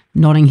Hill,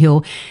 Notting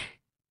Hill.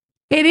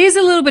 It is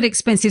a little bit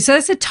expensive. So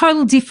that's a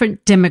total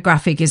different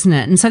demographic, isn't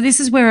it? And so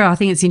this is where I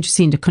think it's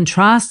interesting to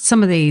contrast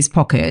some of these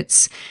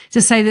pockets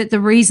to say that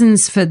the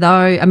reasons for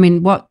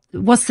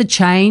what's the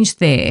change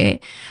there?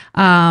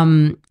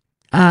 But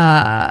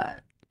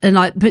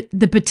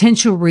the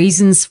potential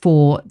reasons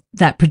for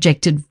that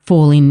projected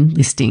fall in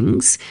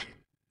listings,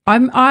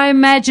 I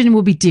imagine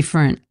will be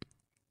different.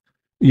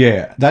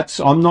 Yeah,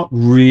 I'm not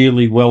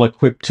really well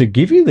equipped to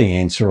give you the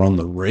answer on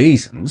the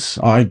reasons.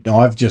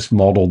 I've just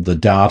modeled the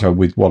data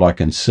with what I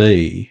can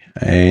see,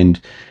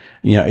 and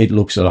it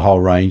looks at a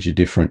whole range of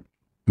different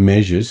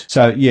measures.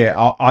 So yeah,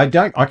 I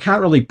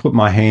can't really put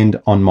my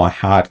hand on my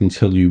heart and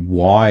tell you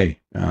why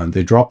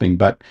they're dropping,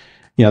 but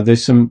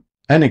there's some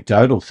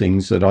anecdotal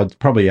things that I'd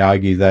probably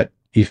argue that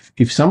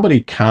if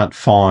somebody can't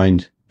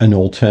find an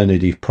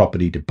alternative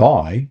property to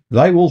buy,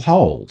 they will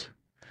hold.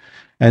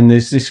 And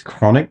there's this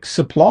chronic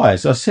supply.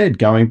 As I said,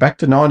 going back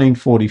to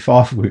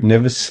 1945, we've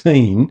never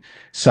seen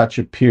such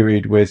a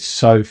period where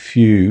so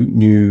few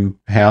new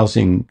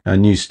housing,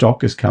 new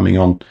stock is coming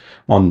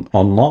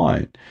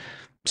online.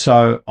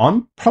 So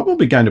I'm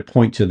probably going to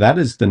point to that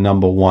as the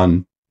number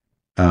one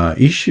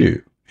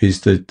issue,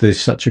 is that there's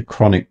such a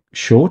chronic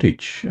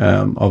shortage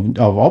of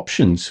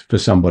options for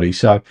somebody.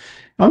 So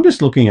I'm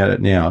just looking at it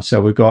now.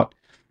 So we've got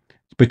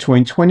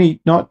between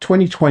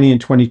 2020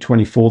 and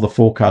 2024, the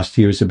forecast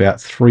here is about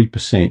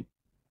 3%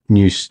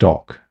 new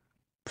stock.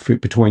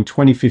 Between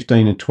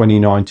 2015 and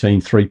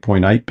 2019,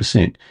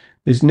 3.8%.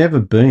 There's never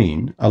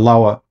been a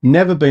lower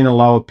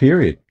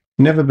period.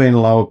 Never been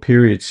a lower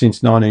period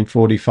since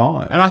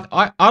 1945. And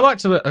I like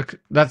to look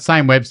that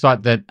same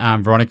website that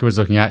Veronica was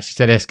looking at. She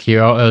said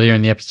SQL earlier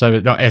in the episode,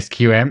 but not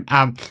SQM.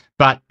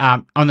 But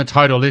on the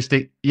total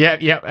listing,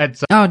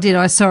 it's. Oh, did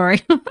I?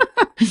 Sorry.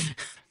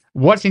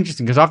 What's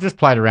interesting, because I've just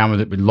played around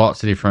with it with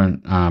lots of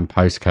different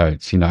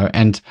postcodes,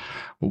 and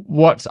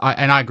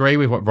I agree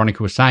with what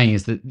Veronica was saying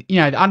is that,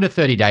 under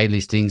 30-day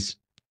listings,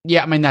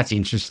 that's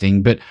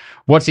interesting. But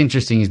what's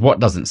interesting is what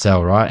doesn't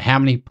sell, right? How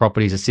many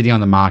properties are sitting on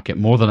the market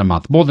more than a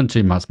month, more than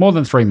 2 months, more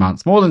than 3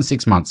 months, more than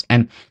 6 months?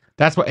 And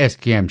that's what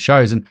SQM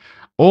shows. And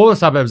all the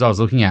suburbs I was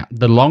looking at,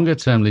 the longer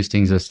term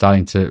listings are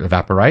starting to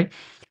evaporate.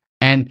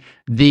 And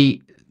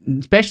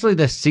especially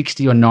the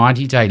 60 or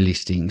 90-day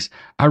listings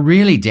are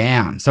really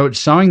down. So it's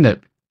showing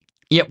that,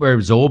 we're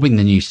absorbing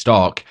the new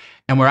stock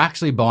and we're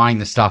actually buying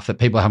the stuff that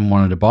people haven't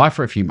wanted to buy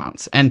for a few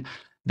months. And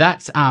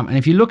that's and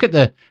if you look at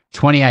the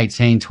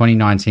 2018,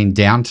 2019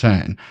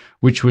 downturn,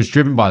 which was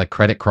driven by the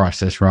credit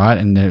crisis, right,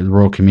 and the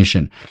Royal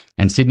Commission,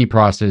 and Sydney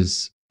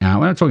prices, we're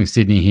not talking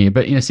Sydney here,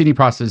 but Sydney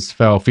prices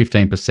fell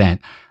 15%.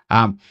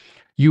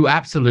 You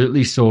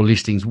absolutely saw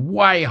listings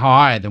way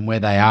higher than where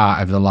they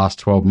are over the last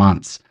 12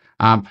 months.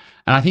 And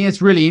I think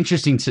it's really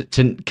interesting to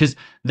because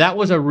that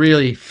was a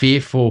really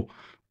fearful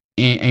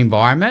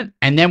environment.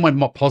 And then when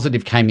more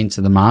positive came into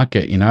the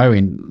market,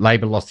 in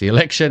Labor lost the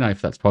election,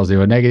 if that's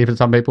positive or negative for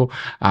some people,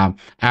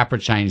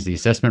 APRA changed the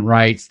assessment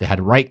rates, they had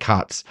rate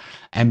cuts,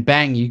 and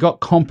bang, you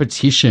got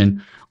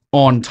competition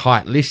on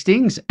tight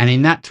listings. And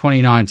in that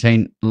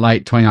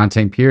late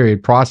 2019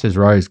 period, prices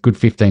rose good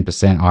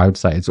 15%, I would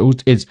say.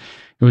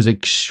 It was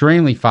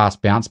extremely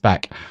fast bounce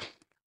back.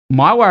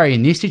 My worry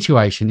in this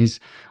situation is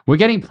we're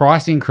getting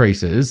price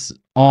increases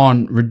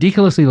on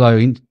ridiculously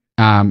low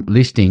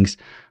listings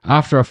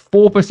after a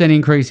 4%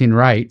 increase in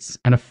rates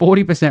and a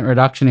 40%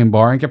 reduction in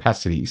borrowing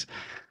capacities.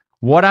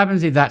 What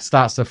happens if that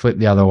starts to flip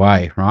the other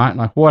way, right?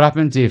 Like, what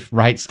happens if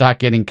rates start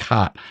getting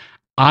cut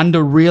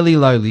under really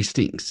low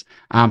listings?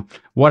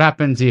 What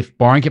happens if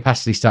borrowing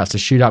capacity starts to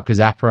shoot up because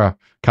APRA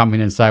come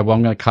in and say, well,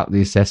 I'm going to cut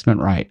the assessment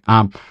rate?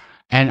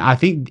 And I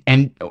think,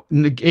 and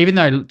even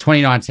though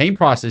 2019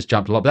 prices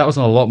jumped a lot, but that was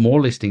on a lot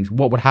more listings.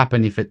 What would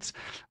happen if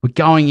we're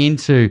going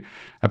into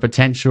a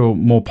potential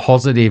more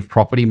positive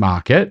property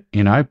market?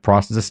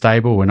 Prices are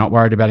stable. We're not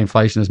worried about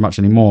inflation as much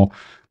anymore,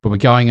 but we're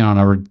going on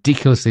a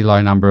ridiculously low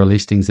number of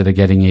listings that are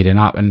getting eaten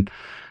up. And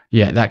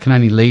yeah, that can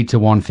only lead to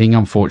one thing,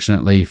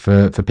 unfortunately,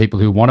 for people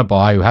who want to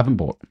buy who haven't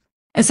bought.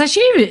 It's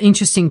actually an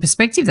interesting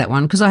perspective, that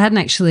one, because I hadn't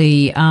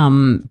actually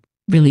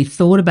really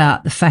thought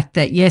about the fact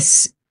that,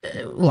 yes,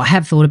 well, I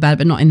have thought about it,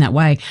 but not in that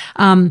way.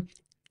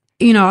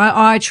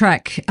 I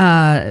track,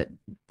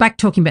 back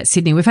talking about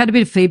Sydney, we've had a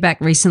bit of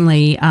feedback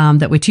recently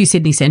that we're too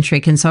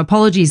Sydney-centric, and so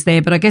apologies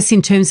there. But I guess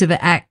in terms of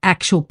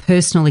actual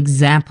personal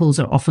examples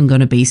are often going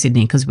to be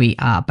Sydney because we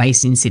are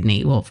based in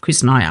Sydney. Well,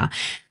 Chris and I are.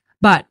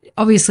 But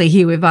obviously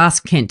here we've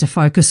asked Kent to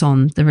focus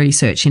on the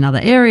research in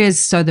other areas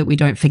so that we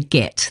don't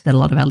forget that a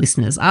lot of our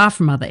listeners are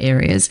from other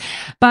areas.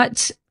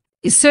 But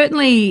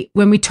certainly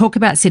when we talk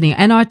about Sydney,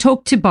 and I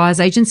talk to buyers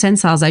agents and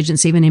sales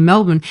agents even in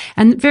Melbourne,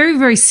 and very,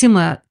 very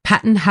similar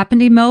pattern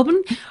happened in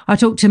Melbourne. I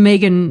talked to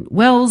Megan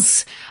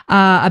Wells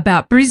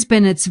about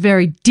Brisbane. It's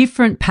very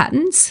different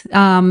patterns.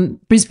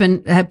 Brisbane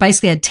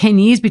basically had 10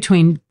 years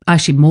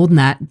actually more than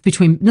that,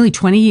 between nearly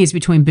 20 years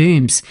between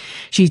booms.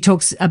 She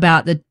talks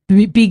about the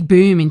big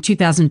boom in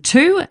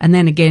 2002 and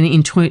then again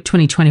in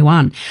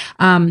 2021.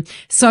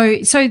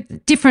 So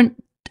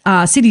different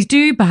cities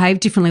do behave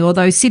differently,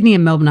 although Sydney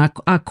and Melbourne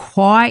are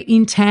quite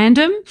in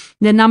tandem.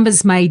 Their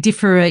numbers may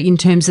differ in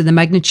terms of the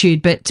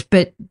magnitude, but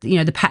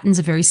the patterns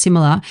are very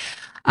similar.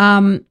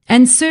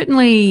 And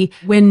certainly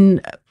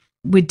when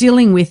we're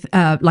dealing with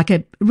like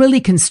a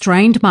really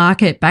constrained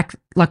market back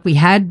like we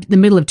had the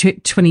middle of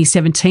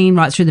 2017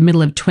 right through the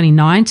middle of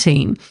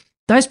 2019,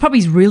 those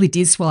properties really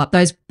did swell up,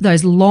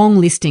 those long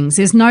listings.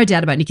 There's no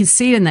doubt about it. You can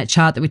see it in that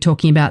chart that we're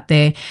talking about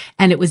there,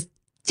 and it was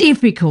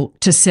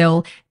difficult to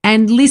sell,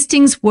 and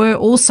listings were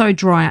also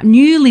drying up.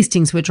 New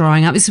listings were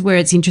drying up. This is where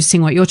it's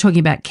interesting what you're talking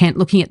about, Kent,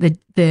 looking at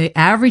the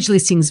average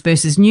listings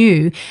versus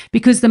new,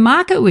 because the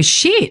market was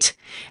shit,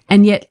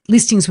 and yet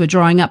listings were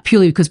drying up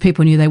purely because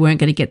people knew they weren't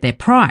going to get their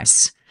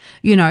price.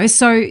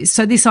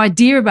 So this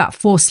idea about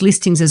forced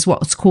listings is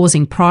what's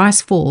causing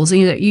price falls.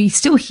 You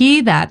still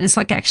hear that. And it's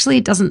like, actually,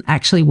 it doesn't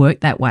actually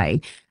work that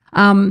way.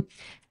 And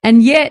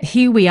yet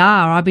here we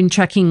are. I've been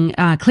tracking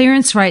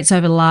clearance rates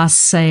over the last,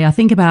 say, I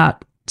think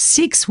about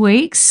 6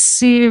 weeks.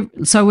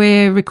 So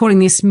we're recording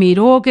this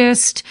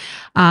mid-August.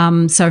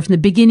 So from the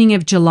beginning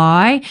of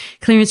July,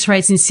 clearance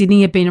rates in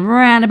Sydney have been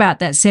around about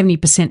that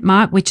 70%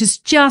 mark, which is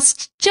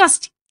just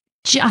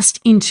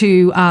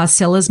into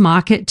seller's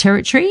market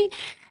territory.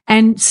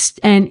 And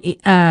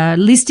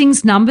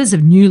listings, numbers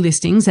of new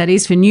listings, that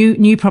is for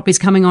new properties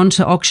coming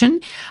onto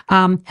auction,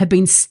 have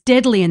been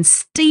steadily and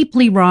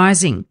steeply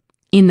rising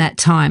in that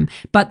time.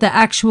 But the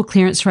actual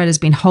clearance rate has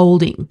been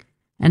holding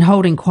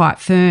quite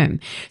firm.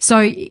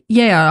 So,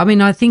 yeah, I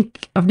mean, I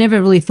think I've never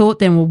really thought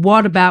then, well,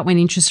 what about when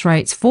interest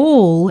rates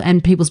fall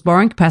and people's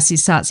borrowing capacity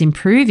starts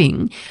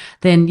improving?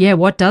 Then, yeah,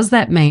 what does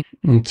that mean?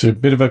 It's a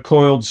bit of a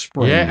coiled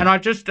spring. Yeah, and I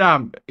just,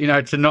 to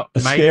not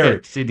make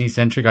it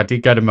Sydney-centric, I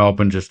did go to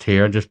Melbourne just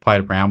here and just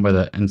played around with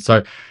it. And so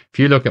if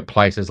you look at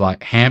places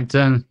like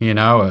Hampton,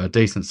 a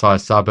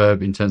decent-sized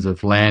suburb in terms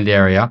of land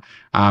area,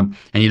 and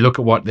you look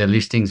at what their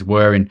listings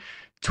were in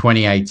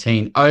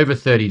 2018 over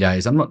 30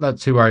 days. I'm not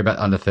too worried about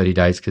under 30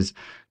 days because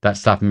that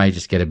stuff may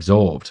just get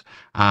absorbed.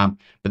 But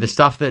the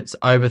stuff that's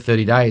over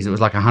 30 days, it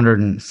was like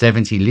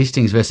 170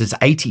 listings versus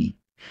 80.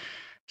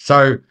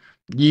 So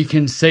you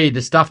can see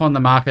the stuff on the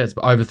market that's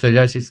over 30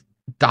 days is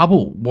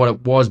double what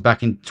it was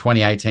back in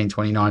 2018,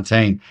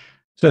 2019.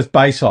 So it's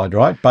Bayside,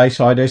 right?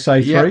 Bayside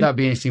SA3? Yeah, that'd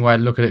be an interesting way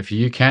to look at it for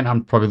you, Kent.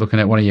 I'm probably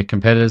looking at one of your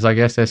competitors, I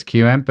guess,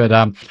 SQM, but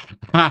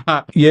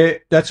Yeah,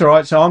 that's all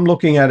right. So I'm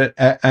looking at it,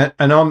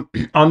 and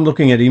I'm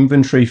looking at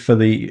inventory for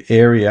the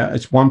area.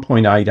 It's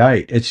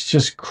 1.88. It's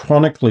just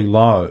chronically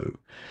low,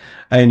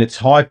 and its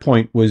high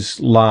point was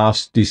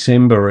last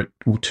December at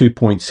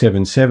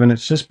 2.77.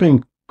 It's just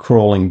been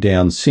crawling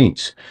down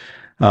since.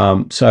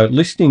 So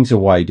listings are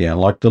way down.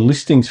 Like the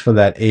listings for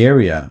that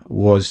area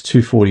was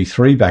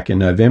 243 back in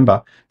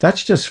November.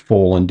 That's just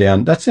fallen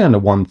down. That's down to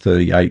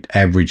 138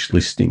 average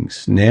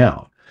listings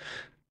now.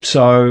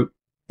 So,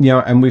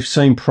 and we've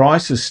seen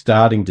prices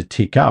starting to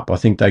tick up. I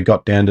think they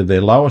got down to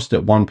their lowest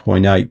at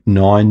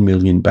 1.89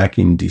 million back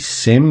in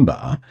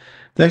December.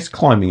 That's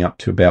climbing up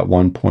to about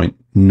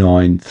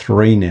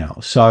 1.93 now.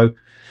 So,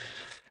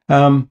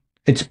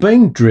 it's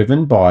being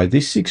driven by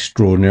this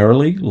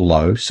extraordinarily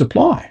low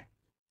supply.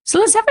 So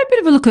let's have a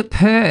bit of a look at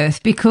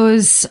Perth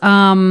because,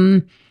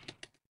 Perth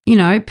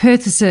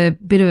is a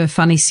bit of a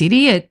funny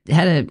city. It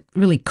had a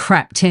really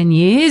crap 10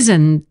 years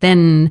and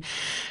then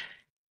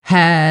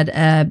had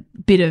a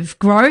bit of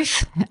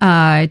growth,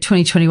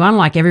 2021,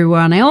 like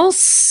everyone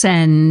else.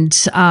 And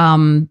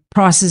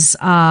prices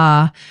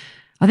I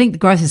think the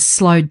growth has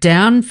slowed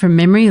down from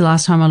memory.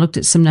 Last time I looked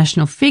at some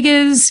national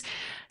figures.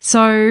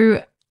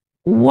 So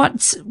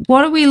what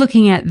are we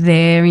looking at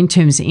there in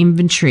terms of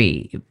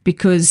inventory?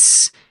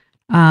 Because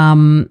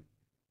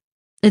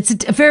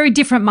it's a very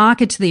different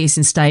market to the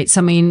eastern states.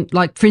 I mean,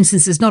 like, for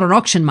instance, it's not an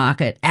auction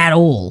market at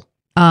all.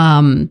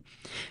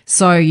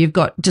 So you've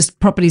got just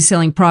properties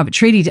selling private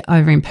treaty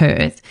over in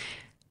Perth.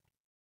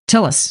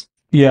 Tell us.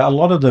 Yeah, a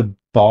lot of the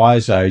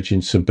buyers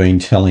agents have been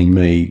telling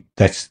me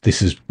this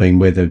has been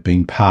where they've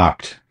been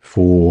parked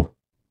for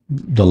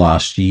the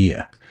last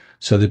year.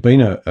 So there's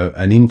been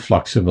an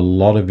influx of a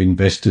lot of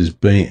investors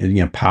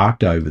being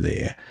parked over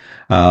there.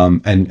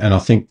 And I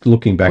think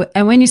looking back.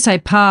 And when you say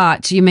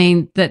parked, you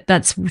mean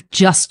that's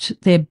just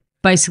they're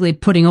basically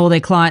putting all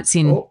their clients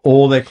in?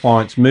 All their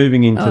clients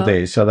moving into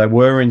there. So they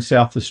were in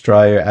South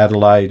Australia,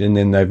 Adelaide, and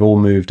then they've all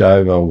moved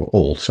over.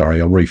 I'll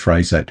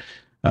rephrase that.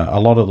 A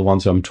lot of the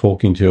ones I'm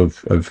talking to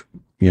have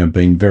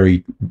been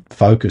very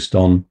focused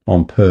on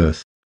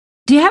Perth.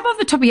 Do you have off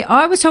the top of your?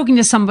 I was talking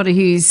to somebody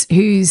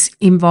who's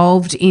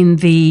involved in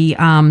the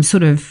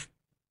sort of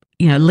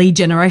lead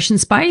generation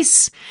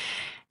space,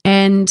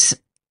 and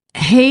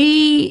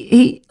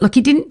he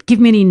didn't give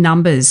me any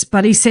numbers,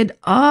 but he said,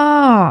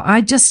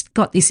 I just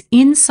got this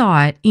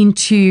insight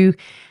into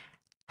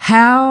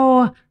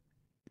how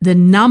the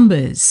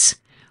numbers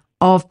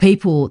of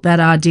people that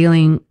are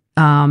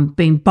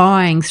been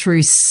buying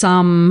through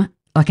some,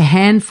 like a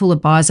handful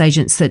of buyers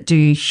agents that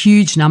do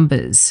huge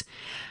numbers.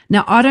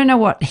 Now, I don't know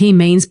what he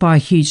means by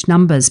huge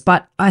numbers,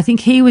 but I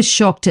think he was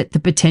shocked at the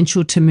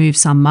potential to move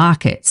some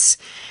markets.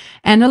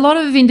 And a lot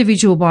of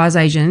individual buyers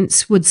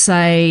agents would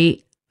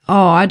say,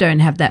 I don't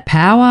have that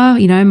power.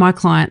 My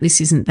client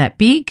list isn't that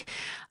big.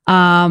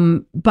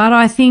 But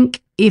I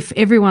think if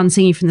everyone's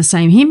singing from the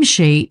same hymn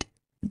sheet,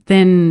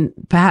 then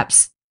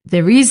perhaps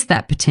there is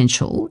that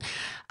potential.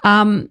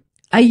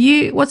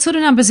 What sort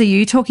of numbers are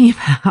you talking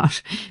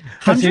about?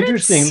 That's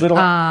interesting.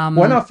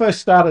 When I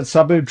first started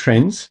Suburb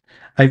Trends,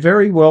 a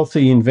very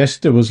wealthy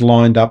investor was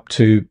lined up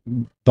to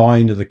buy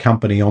into the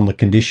company on the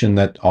condition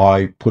that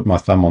I put my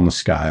thumb on the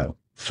scale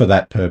for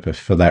that purpose,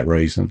 for that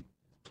reason.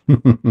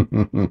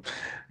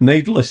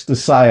 Needless to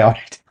say,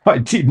 I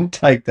didn't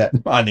take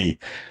that money.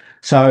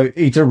 So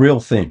it's a real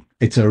thing.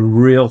 It's a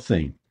real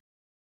thing.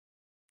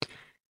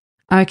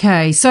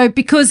 Okay. So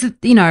because,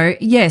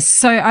 yes.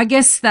 So I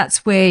guess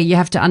that's where you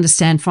have to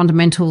understand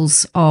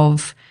fundamentals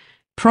of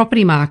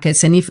property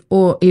markets. And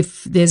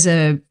if there's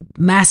a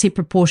massive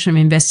proportion of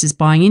investors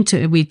buying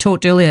into it, we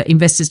talked earlier,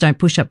 investors don't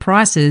push up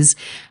prices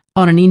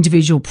on an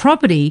individual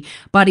property,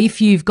 but if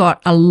you've got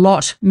a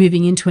lot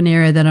moving into an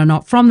area that are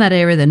not from that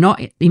area, they're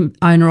not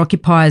owner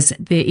occupiers,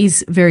 there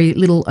is very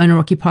little owner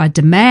occupied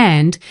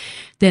demand,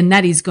 then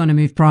that is going to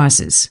move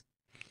prices.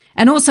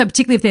 And also,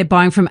 particularly if they're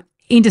buying from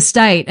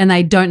interstate and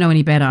they don't know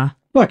any better.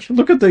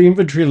 Look at the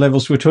inventory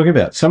levels we're talking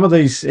about. Some of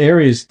these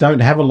areas don't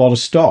have a lot of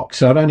stock,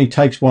 so it only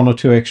takes one or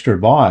two extra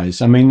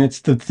buyers. I mean, it's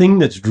the thing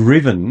that's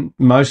driven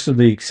most of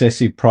the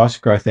excessive price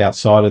growth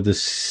outside of the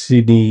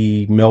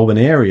Sydney, Melbourne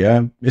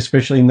area,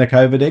 especially in the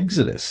COVID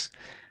exodus.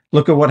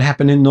 Look at what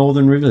happened in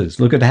Northern Rivers.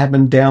 Look at what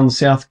happened down the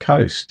South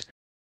Coast.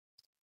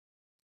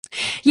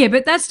 Yeah,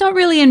 but that's not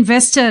really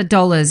investor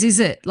dollars, is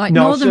it? Like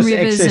no, Northern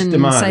Rivers and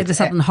demand. say the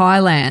Southern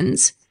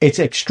Highlands. It's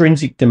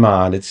extrinsic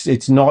demand.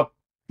 It's not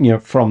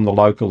from the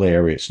local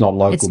area. It's not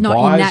local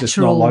buyers. It's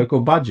not local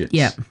budgets.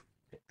 Yeah.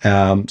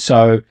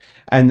 So,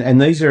 and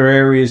these are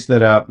areas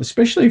that are,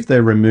 especially if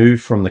they're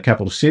removed from the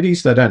capital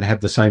cities, they don't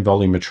have the same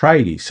volume of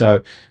tradies. So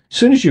as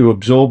soon as you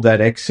absorb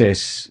that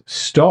excess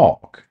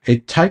stock,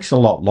 it takes a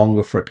lot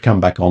longer for it to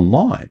come back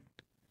online.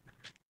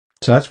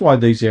 So that's why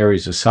these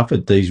areas have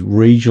suffered. These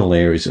regional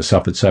areas have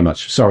suffered so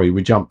much. Sorry,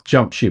 we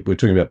jumped ship. We're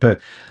talking about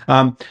Perth.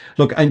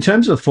 Look, in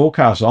terms of the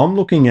forecast, I'm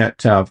looking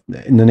at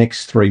in the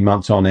next 3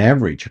 months on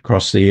average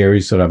across the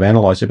areas that I've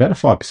analysed about a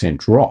 5%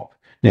 drop.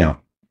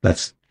 Now,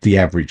 That's the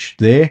average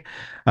there.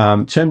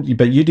 But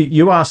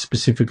you asked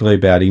specifically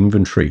about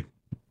inventory.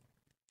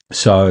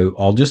 So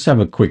I'll just have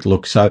a quick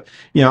look. So,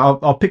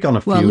 I'll pick on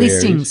a few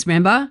listings, areas.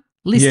 remember?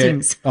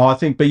 Listings. Yeah. I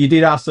think, but you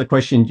did ask the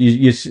question.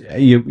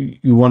 You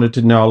wanted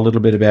to know a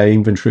little bit about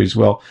inventory as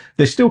well.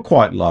 They're still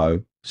quite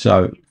low.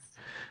 So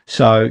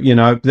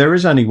there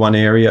is only one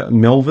area,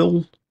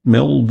 Melville,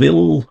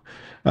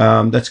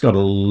 that's got a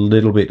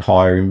little bit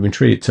higher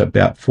inventory. It's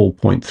about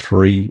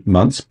 4.3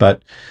 months,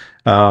 but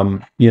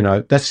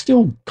that's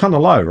still kind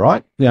of low,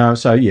 right?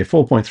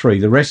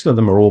 4.3. The rest of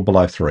them are all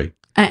below 3.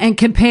 And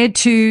compared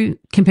to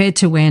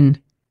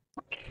when?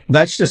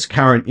 That's just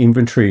current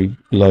inventory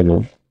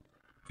level.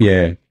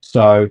 Yeah.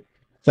 So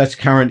that's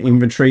current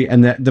inventory,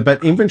 and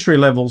but inventory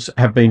levels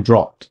have been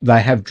dropped. They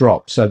have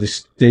dropped. So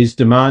there's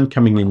demand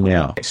coming in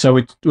now.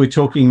 So we're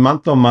talking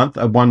month on month,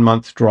 a 1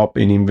 month drop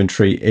in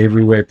inventory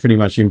everywhere, pretty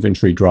much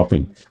inventory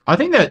dropping. I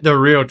think that the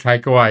real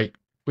takeaway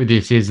with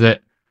this is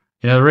that,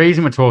 the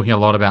reason we're talking a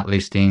lot about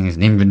listings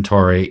and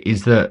inventory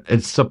is that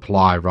it's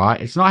supply, right?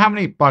 It's not how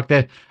many, look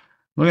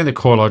at the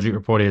CoreLogic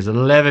report here. It's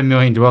 11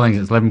 million dwellings.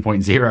 It's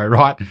 11.0,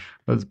 right?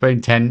 It's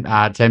been 10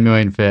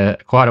 million for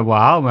quite a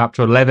while. We're up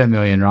to 11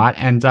 million, right?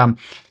 And,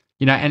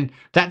 and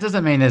that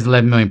doesn't mean there's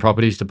 11 million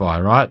properties to buy,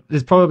 right?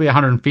 There's probably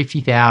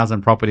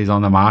 150,000 properties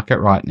on the market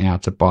right now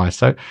to buy.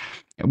 So,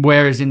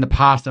 whereas in the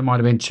past, it might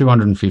have been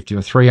 250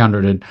 or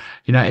 300. And,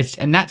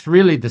 and that's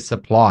really the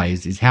supply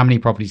is how many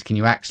properties can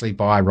you actually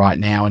buy right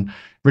now, and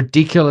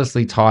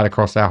ridiculously tight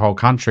across our whole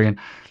country.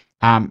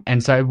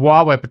 And so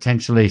while we're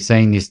potentially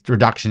seeing this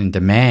reduction in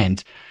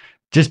demand,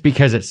 just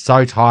because it's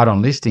so tight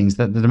on listings,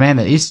 that the demand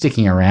that is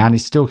sticking around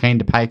is still keen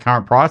to pay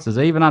current prices,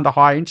 even under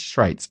high interest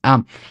rates.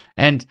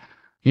 And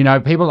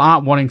people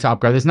aren't wanting to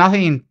upgrade. There's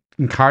nothing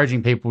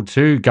encouraging people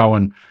to go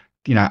and,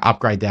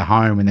 upgrade their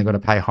home when they've got to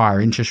pay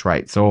higher interest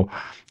rates or,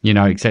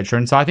 et cetera.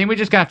 And so I think we're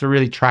just going to have to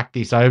really track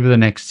this over the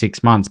next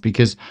 6 months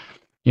because,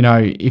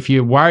 if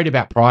you're worried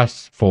about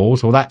price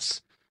falls, well,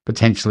 that's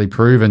potentially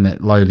proven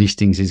that low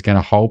listings is going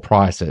to hold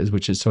prices,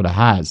 which it sort of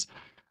has.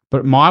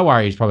 But my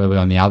worry is probably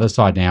on the other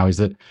side now is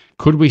that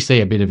could we see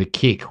a bit of a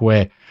kick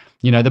where,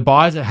 the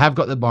buyers that have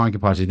got the buying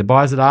capacity, the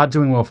buyers that are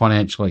doing well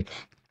financially,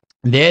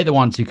 they're the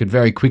ones who could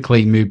very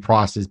quickly move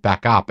prices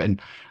back up. And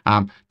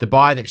the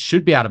buyer that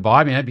should be able to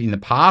buy, maybe in the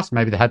past,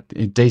 maybe they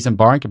had decent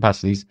borrowing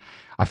capacities,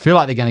 I feel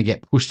like they're going to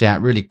get pushed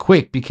out really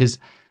quick because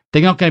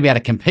they're not going to be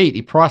able to compete.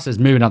 If prices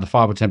move another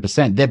 5 or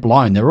 10%, they're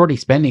blown. They're already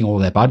spending all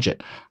their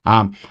budget.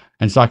 And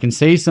so I can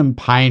see some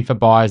pain for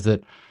buyers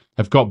that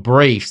have got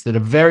briefs that are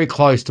very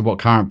close to what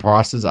current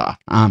prices are.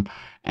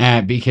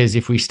 And because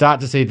if we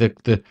start to see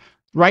the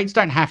rates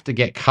don't have to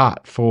get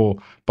cut for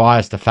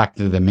buyers to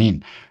factor them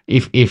in.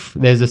 If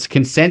there's this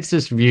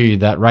consensus view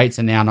that rates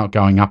are now not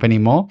going up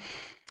anymore,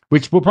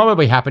 which will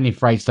probably happen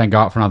if rates don't go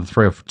up for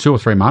another 2 or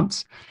 3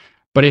 months.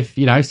 But if,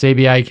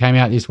 CBA came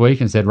out this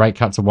week and said rate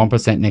cuts are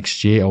 1%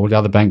 next year, all the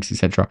other banks,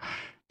 etc.,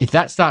 if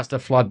that starts to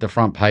flood the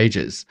front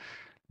pages,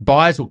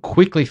 buyers will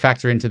quickly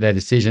factor into their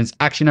decisions.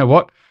 Actually, you know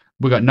what?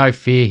 We've got no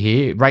fear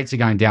here. Rates are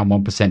going down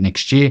 1%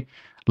 next year.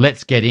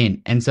 Let's get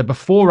in. And so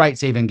before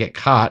rates even get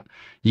cut,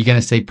 you're going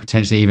to see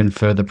potentially even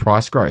further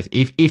price growth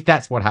if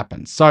that's what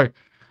happens. So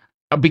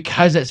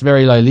because it's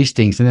very low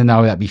listings, and then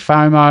that'll be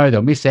FOMO,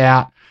 they'll miss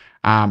out,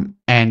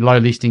 and low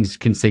listings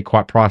can see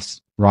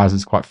price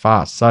rises quite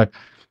fast. So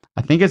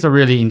I think it's a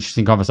really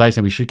interesting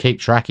conversation. We should keep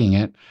tracking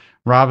it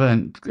rather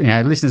than,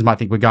 listeners might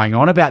think we're going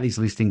on about these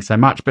listings so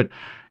much, but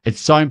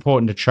it's so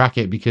important to track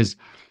it because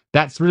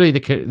that's really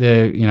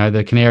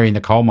the canary in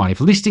the coal mine.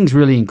 If listings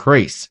really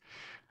increase,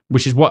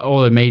 which is what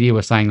all the media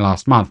were saying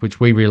last month, which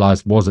we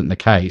realized wasn't the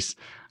case,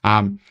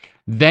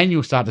 then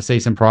you'll start to see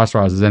some price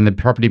rises and the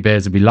property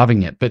bears will be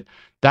loving it. But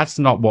that's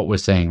not what we're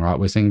seeing, right?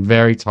 We're seeing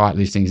very tight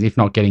listings, if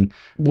not getting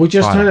We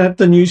just tighter. don't have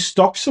the new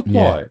stock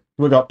supply. Yeah.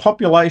 We've got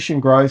population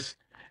growth,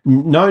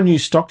 no new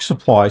stock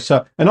supply.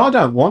 So, and I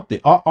don't want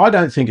the. I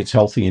don't think it's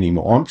healthy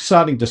anymore. I'm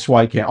starting to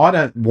sway. I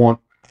don't want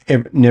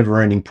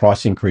never-ending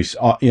price increase.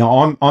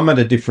 I'm in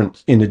a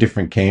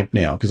different camp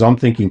now because I'm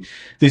thinking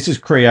this is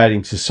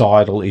creating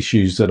societal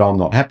issues that I'm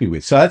not happy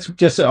with. So that's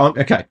just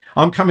okay.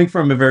 I'm coming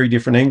from a very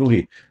different angle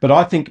here, but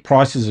I think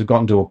prices have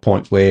gotten to a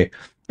point where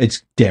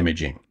it's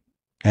damaging,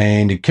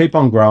 and to keep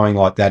on growing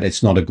like that,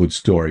 it's not a good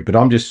story. But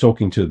I'm just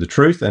talking to the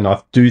truth, and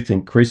I do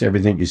think, Chris,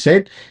 everything you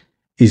said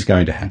is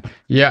going to happen.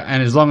 Yeah,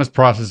 and as long as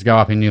prices go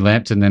up in New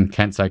Lambton, then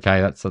Kent's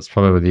okay. That's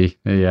probably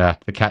the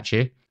catch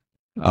here.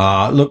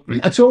 Look,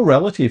 it's all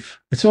relative.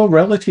 It's all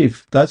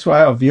relative. That's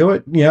why I view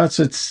it.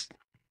 It's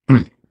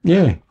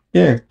yeah.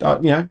 Hey,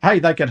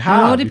 they could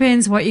halve. It all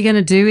depends what you're going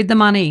to do with the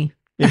money.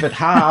 If it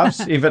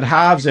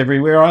halves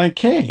everywhere, I don't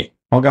care.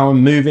 I'll go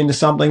and move into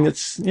something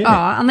that's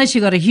unless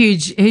you've got a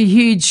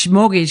huge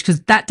mortgage,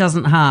 because that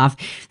doesn't halve.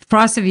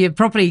 price of your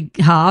property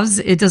halves,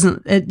 it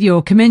doesn't,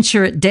 your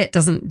commensurate debt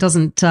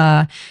doesn't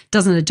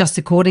adjust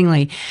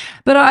accordingly.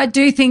 But I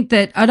do think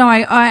that,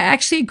 I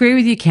actually agree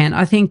with you, Ken.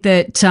 I think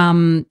that,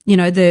 you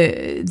know,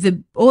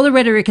 all the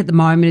rhetoric at the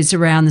moment is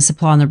around the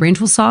supply and the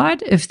rental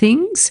side of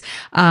things.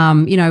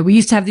 You know, we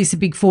used to have this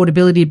big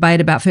affordability debate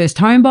about first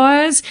home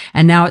buyers,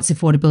 and now it's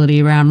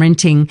affordability around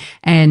renting,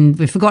 and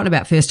we've forgotten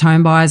about first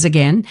home buyers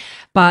again.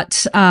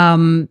 But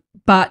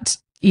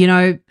you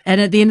know,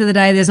 and at the end of the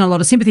day, there's not a lot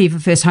of sympathy for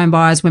first home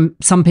buyers when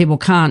some people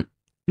can't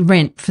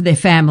rent for their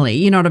family.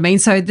 You know what I mean?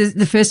 So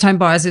the first home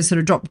buyers have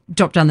sort of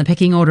dropped down the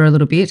pecking order a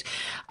little bit.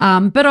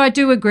 But I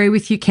do agree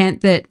with you,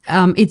 Kent, that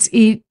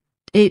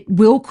it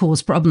will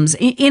cause problems.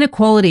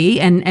 Inequality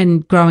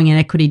and growing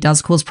inequity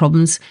does cause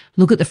problems.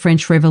 Look at the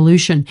French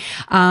Revolution.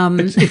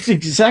 It's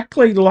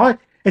exactly like,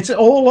 it's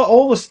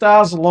all the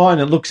stars align.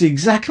 It looks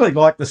exactly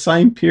like the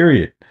same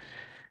period,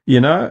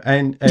 you know,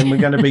 and we're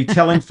going to be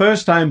telling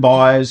first home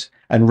buyers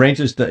and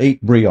renters to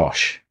eat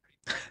brioche.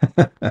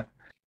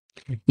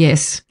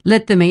 Yes,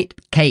 let them eat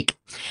cake.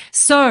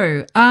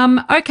 So,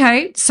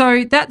 okay,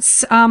 so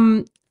that's,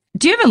 do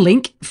you have a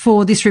link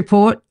for this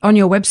report on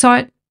your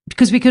website?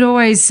 Because we could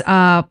always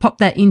pop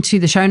that into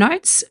the show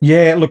notes.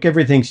 Yeah, look,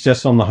 everything's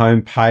just on the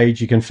home page.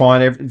 You can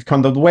find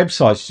the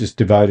website's just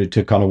devoted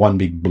to kind of one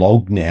big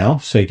blog now,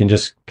 so you can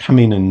just come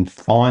in and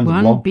find the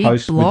blog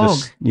post with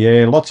us.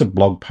 Yeah, lots of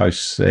blog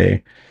posts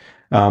there.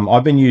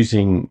 I've been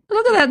using.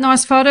 Look at that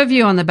nice photo of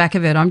you on the back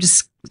of it. I'm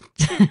just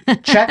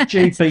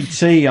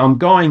ChatGPT. I'm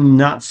going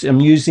nuts. I'm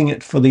using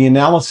it for the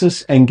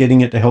analysis and getting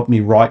it to help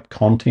me write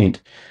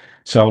content.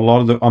 So a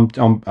lot of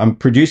I'm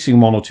producing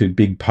 1 or 2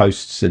 big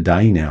posts a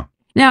day now.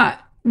 Now,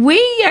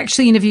 we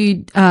actually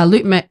interviewed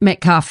Luke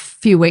Metcalf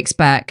a few weeks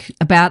back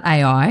about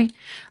AI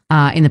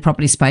in the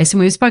property space,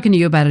 and we've spoken to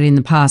you about it in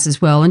the past as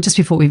well. And just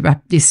before we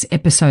wrap this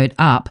episode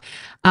up,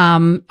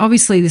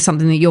 obviously there's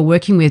something that you're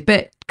working with,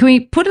 but can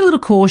we put a little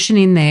caution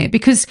in there?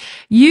 Because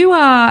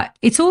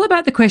it's all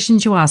about the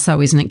questions you ask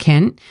though, isn't it,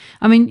 Ken?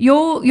 I mean,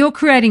 you're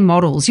creating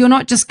models. You're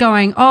not just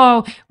going,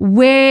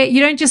 you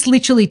don't just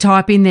literally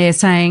type in there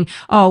saying,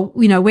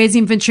 you know, where's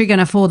inventory going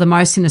to fall the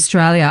most in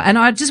Australia? And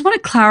I just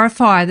want to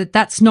clarify that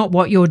that's not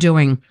what you're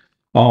doing.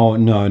 Oh,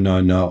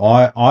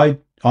 no.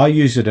 I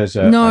use it as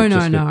No.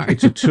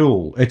 It's a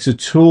tool. It's a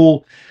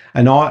tool.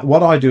 And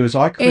what I do is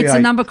I create. It's a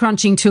number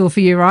crunching tool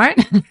for you, right?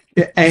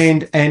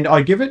 and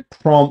I give it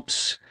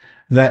prompts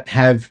that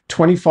have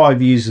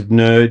 25 years of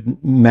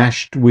nerd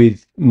mashed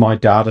with my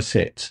data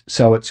sets.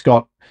 So it's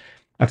got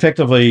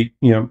effectively,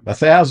 you know,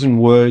 1,000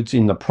 words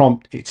in the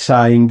prompt. It's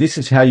saying, this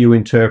is how you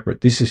interpret,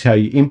 this is how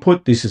you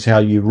input, this is how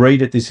you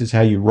read it, this is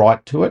how you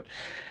write to it.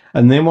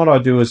 And then what I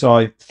do is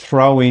I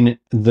throw in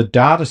the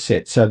data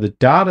set. So the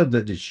data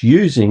that it's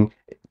using,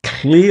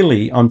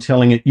 clearly I'm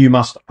telling it, you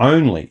must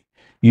only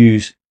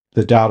use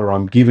the data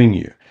I'm giving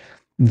you.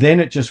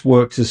 Then it just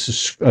works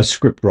as a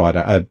script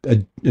writer.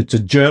 It's a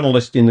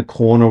journalist in the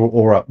corner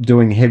or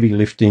doing heavy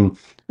lifting,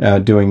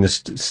 doing the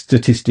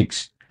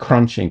statistics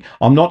crunching.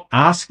 I'm not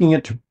asking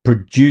it to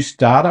produce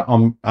data.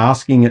 I'm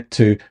asking it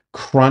to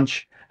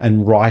crunch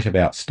and write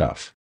about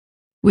stuff.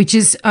 Which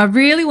is, I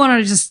really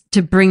wanted just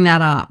to bring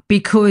that up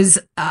because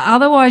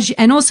otherwise,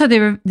 and also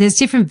there's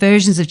different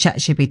versions of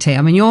ChatGPT.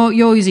 I mean, you're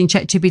using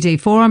ChatGPT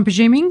 4, I'm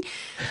presuming,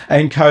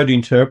 and Code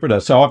Interpreter.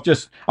 So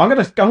I'm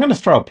going to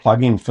throw a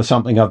plug in for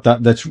something I've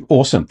done that's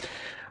awesome.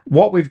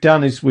 What we've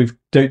done is we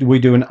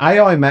do an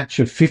AI match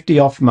of 50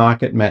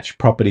 off-market match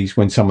properties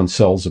when someone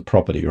sells a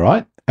property,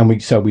 right? And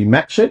we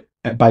match it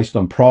based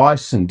on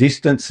price and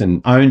distance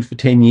and owned for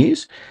 10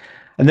 years.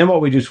 And then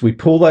what we do is we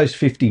pull those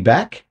 50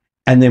 back.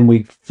 And then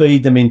we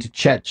feed them into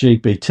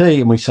ChatGPT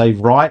and we say,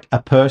 write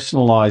a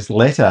personalized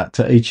letter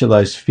to each of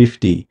those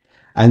 50.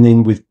 And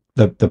then with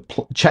the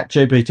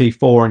ChatGPT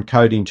 4 and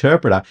Code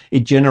Interpreter,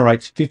 it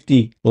generates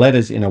 50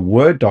 letters in a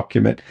Word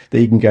document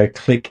that you can go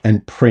click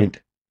and print.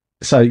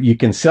 So you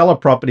can sell a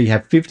property,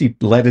 have 50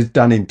 letters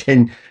done in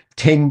 10,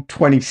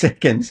 20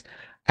 seconds,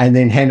 and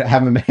then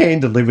have them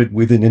hand delivered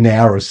within an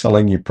hour of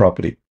selling your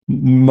property.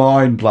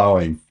 Mind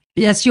blowing.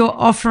 Yes, you're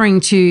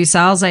offering to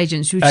sales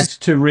agents. That's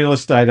to real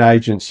estate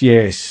agents,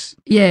 yes.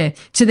 Yeah,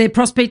 to their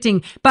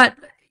prospecting. But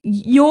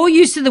your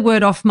use of the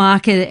word off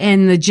market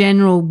and the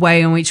general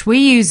way in which we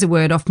use the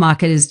word off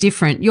market is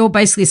different. You're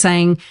basically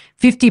saying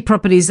 50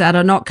 properties that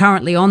are not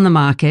currently on the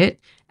market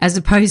as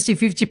opposed to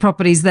 50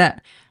 properties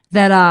that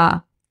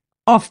are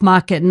off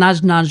market,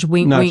 nudge, nudge,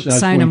 wink, wink,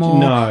 say no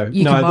more.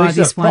 You can buy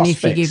this one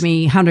if you give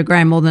me 100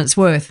 grand more than it's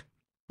worth.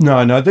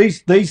 No,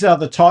 these are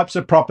the types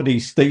of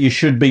properties that you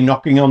should be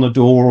knocking on the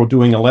door or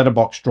doing a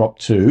letterbox drop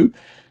to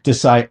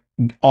say,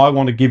 I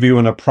want to give you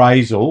an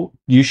appraisal.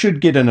 You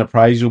should get an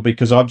appraisal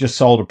because I've just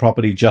sold a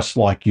property just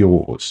like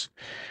yours.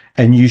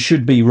 And you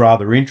should be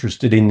rather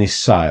interested in this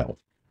sale.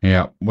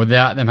 Yeah,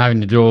 without them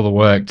having to do all the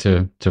work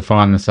to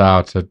find the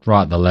sale, to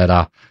write the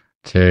letter,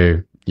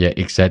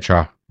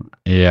 etc.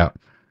 Yeah.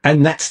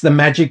 And that's the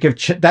magic of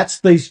that's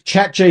these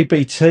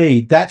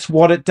ChatGPT. That's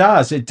what it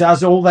does. It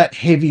does all that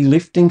heavy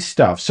lifting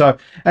stuff. So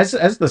as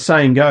the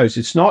saying goes,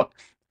 it's not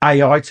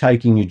AI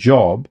taking your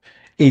job.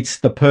 It's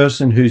the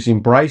person who's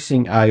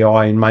embracing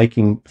AI and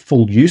making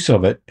full use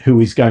of it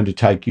who is going to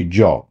take your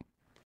job.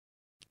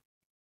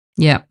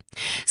 Yeah.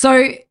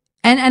 So,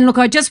 and look,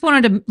 I just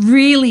wanted to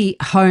really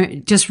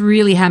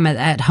hammer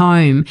at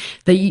home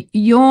that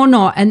you're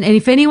not, and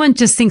if anyone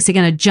just thinks they're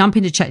going to jump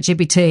into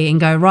ChatGPT and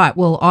go, right,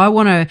 well, I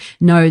want to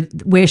know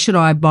where should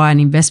I buy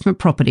an investment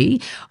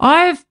property,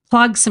 I've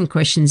plugged some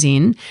questions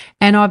in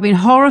and I've been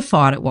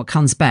horrified at what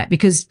comes back,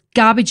 because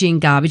garbage in,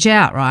 garbage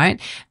out, right?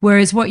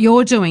 Whereas what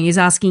you're doing is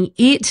asking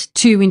it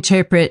to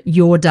interpret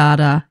your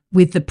data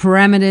with the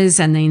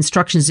parameters and the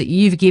instructions that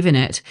you've given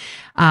it.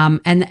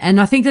 And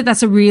I think that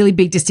that's a really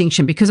big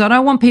distinction, because I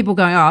don't want people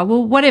going, oh,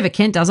 well, whatever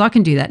Kent does, I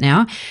can do that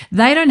now.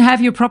 They don't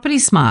have your property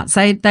smarts.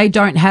 They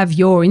don't have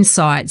your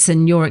insights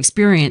and your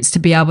experience to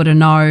be able to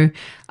know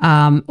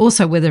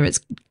also whether it's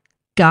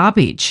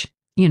garbage,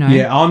 you know.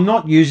 Yeah, I'm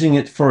not using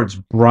it for its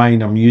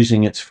brain. I'm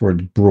using it for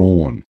its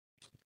brawn.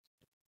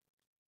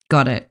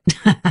 Got it.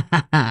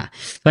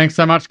 Thanks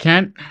so much,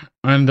 Kent.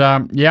 And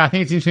yeah, I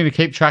think it's interesting to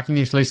keep tracking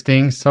these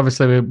listings.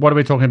 Obviously, what are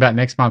we talking about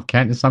next month,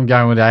 Kent? There's some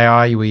going with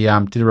AI we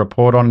did a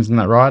report on, isn't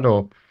that right?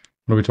 Or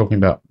what are we talking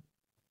about?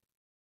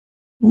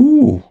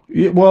 Ooh,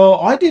 well,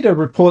 I did a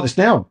report that's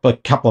now a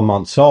couple of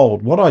months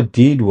old. What I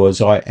did was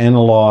I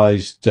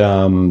analysed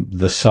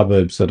the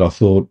suburbs that I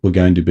thought were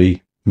going to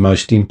be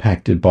most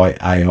impacted by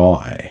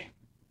AI.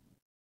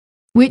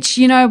 Which,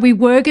 you know, we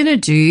were going to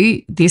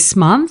do this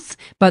month,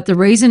 but the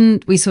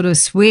reason we sort of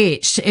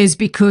switched is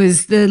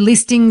because the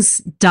listings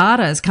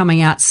data is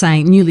coming out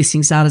saying, new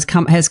listings data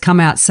has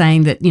come out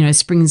saying that, you know,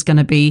 spring's going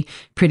to be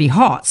pretty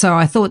hot. So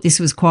I thought this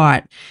was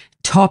quite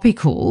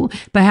topical,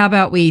 but how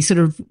about we sort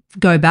of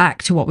go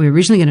back to what we were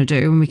originally going to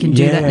do, and we can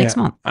do that next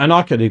month. And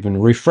I could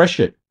even refresh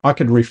it.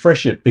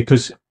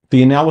 Because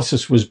the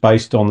analysis was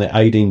based on the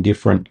 18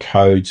 different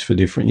codes for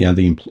different, you know,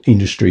 the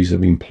industries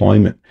of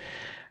employment.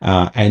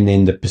 And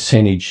then the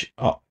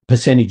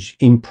percentage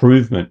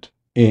improvement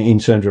in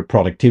terms of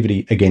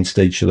productivity against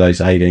each of those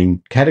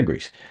 18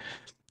 categories.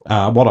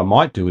 What I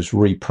might do is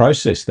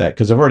reprocess that,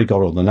 because I've already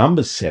got all the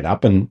numbers set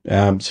up, and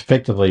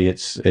effectively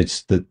it's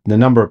the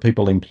number of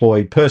people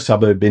employed per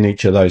suburb in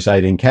each of those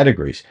 18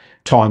 categories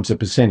times the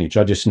percentage.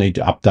 I just need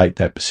to update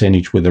that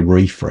percentage with a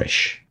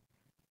refresh.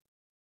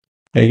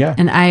 There you go.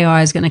 And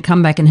AI is going to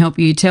come back and help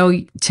you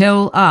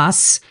tell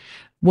us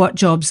what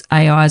jobs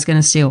AI is going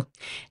to steal.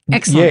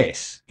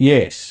 Excellent.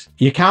 Yes.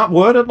 You can't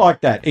word it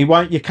like that. You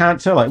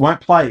can't tell it.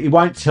 It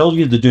won't tell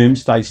you the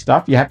doomsday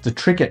stuff. You have to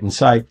trick it and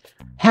say,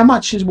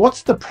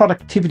 what's the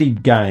productivity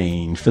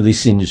gain for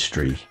this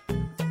industry?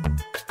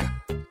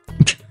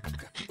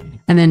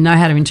 And then know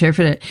how to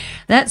interpret it.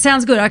 That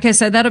sounds good. Okay,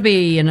 so that'll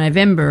be a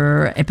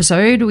November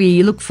episode.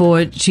 We look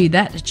forward to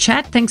that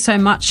chat. Thanks so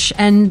much.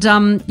 And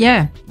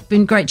yeah,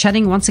 been great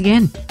chatting once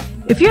again.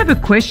 If you have a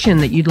question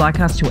that you'd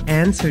like us to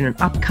answer in an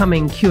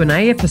upcoming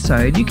Q&A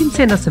episode, you can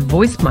send us a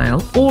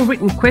voicemail or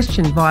written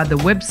question via the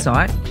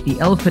website,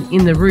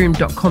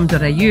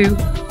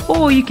 theelephantintheroom.com.au,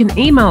 or you can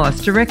email us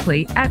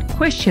directly at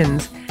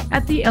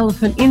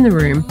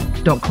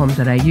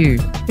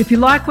questions@theelephantintheroom.com.au. If you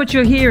like what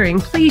you're hearing,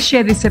 please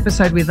share this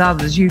episode with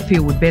others you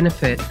feel would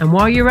benefit. And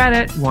while you're at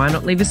it, why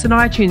not leave us an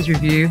iTunes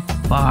review?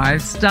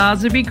 5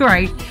 stars would be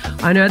great.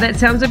 I know that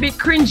sounds a bit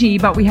cringy,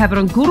 but we have it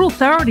on good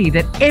authority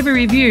that every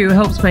review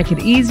helps make it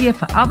easier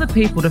for other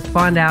people to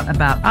find out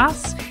about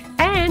us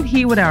and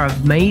hear what our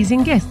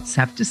amazing guests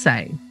have to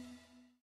say.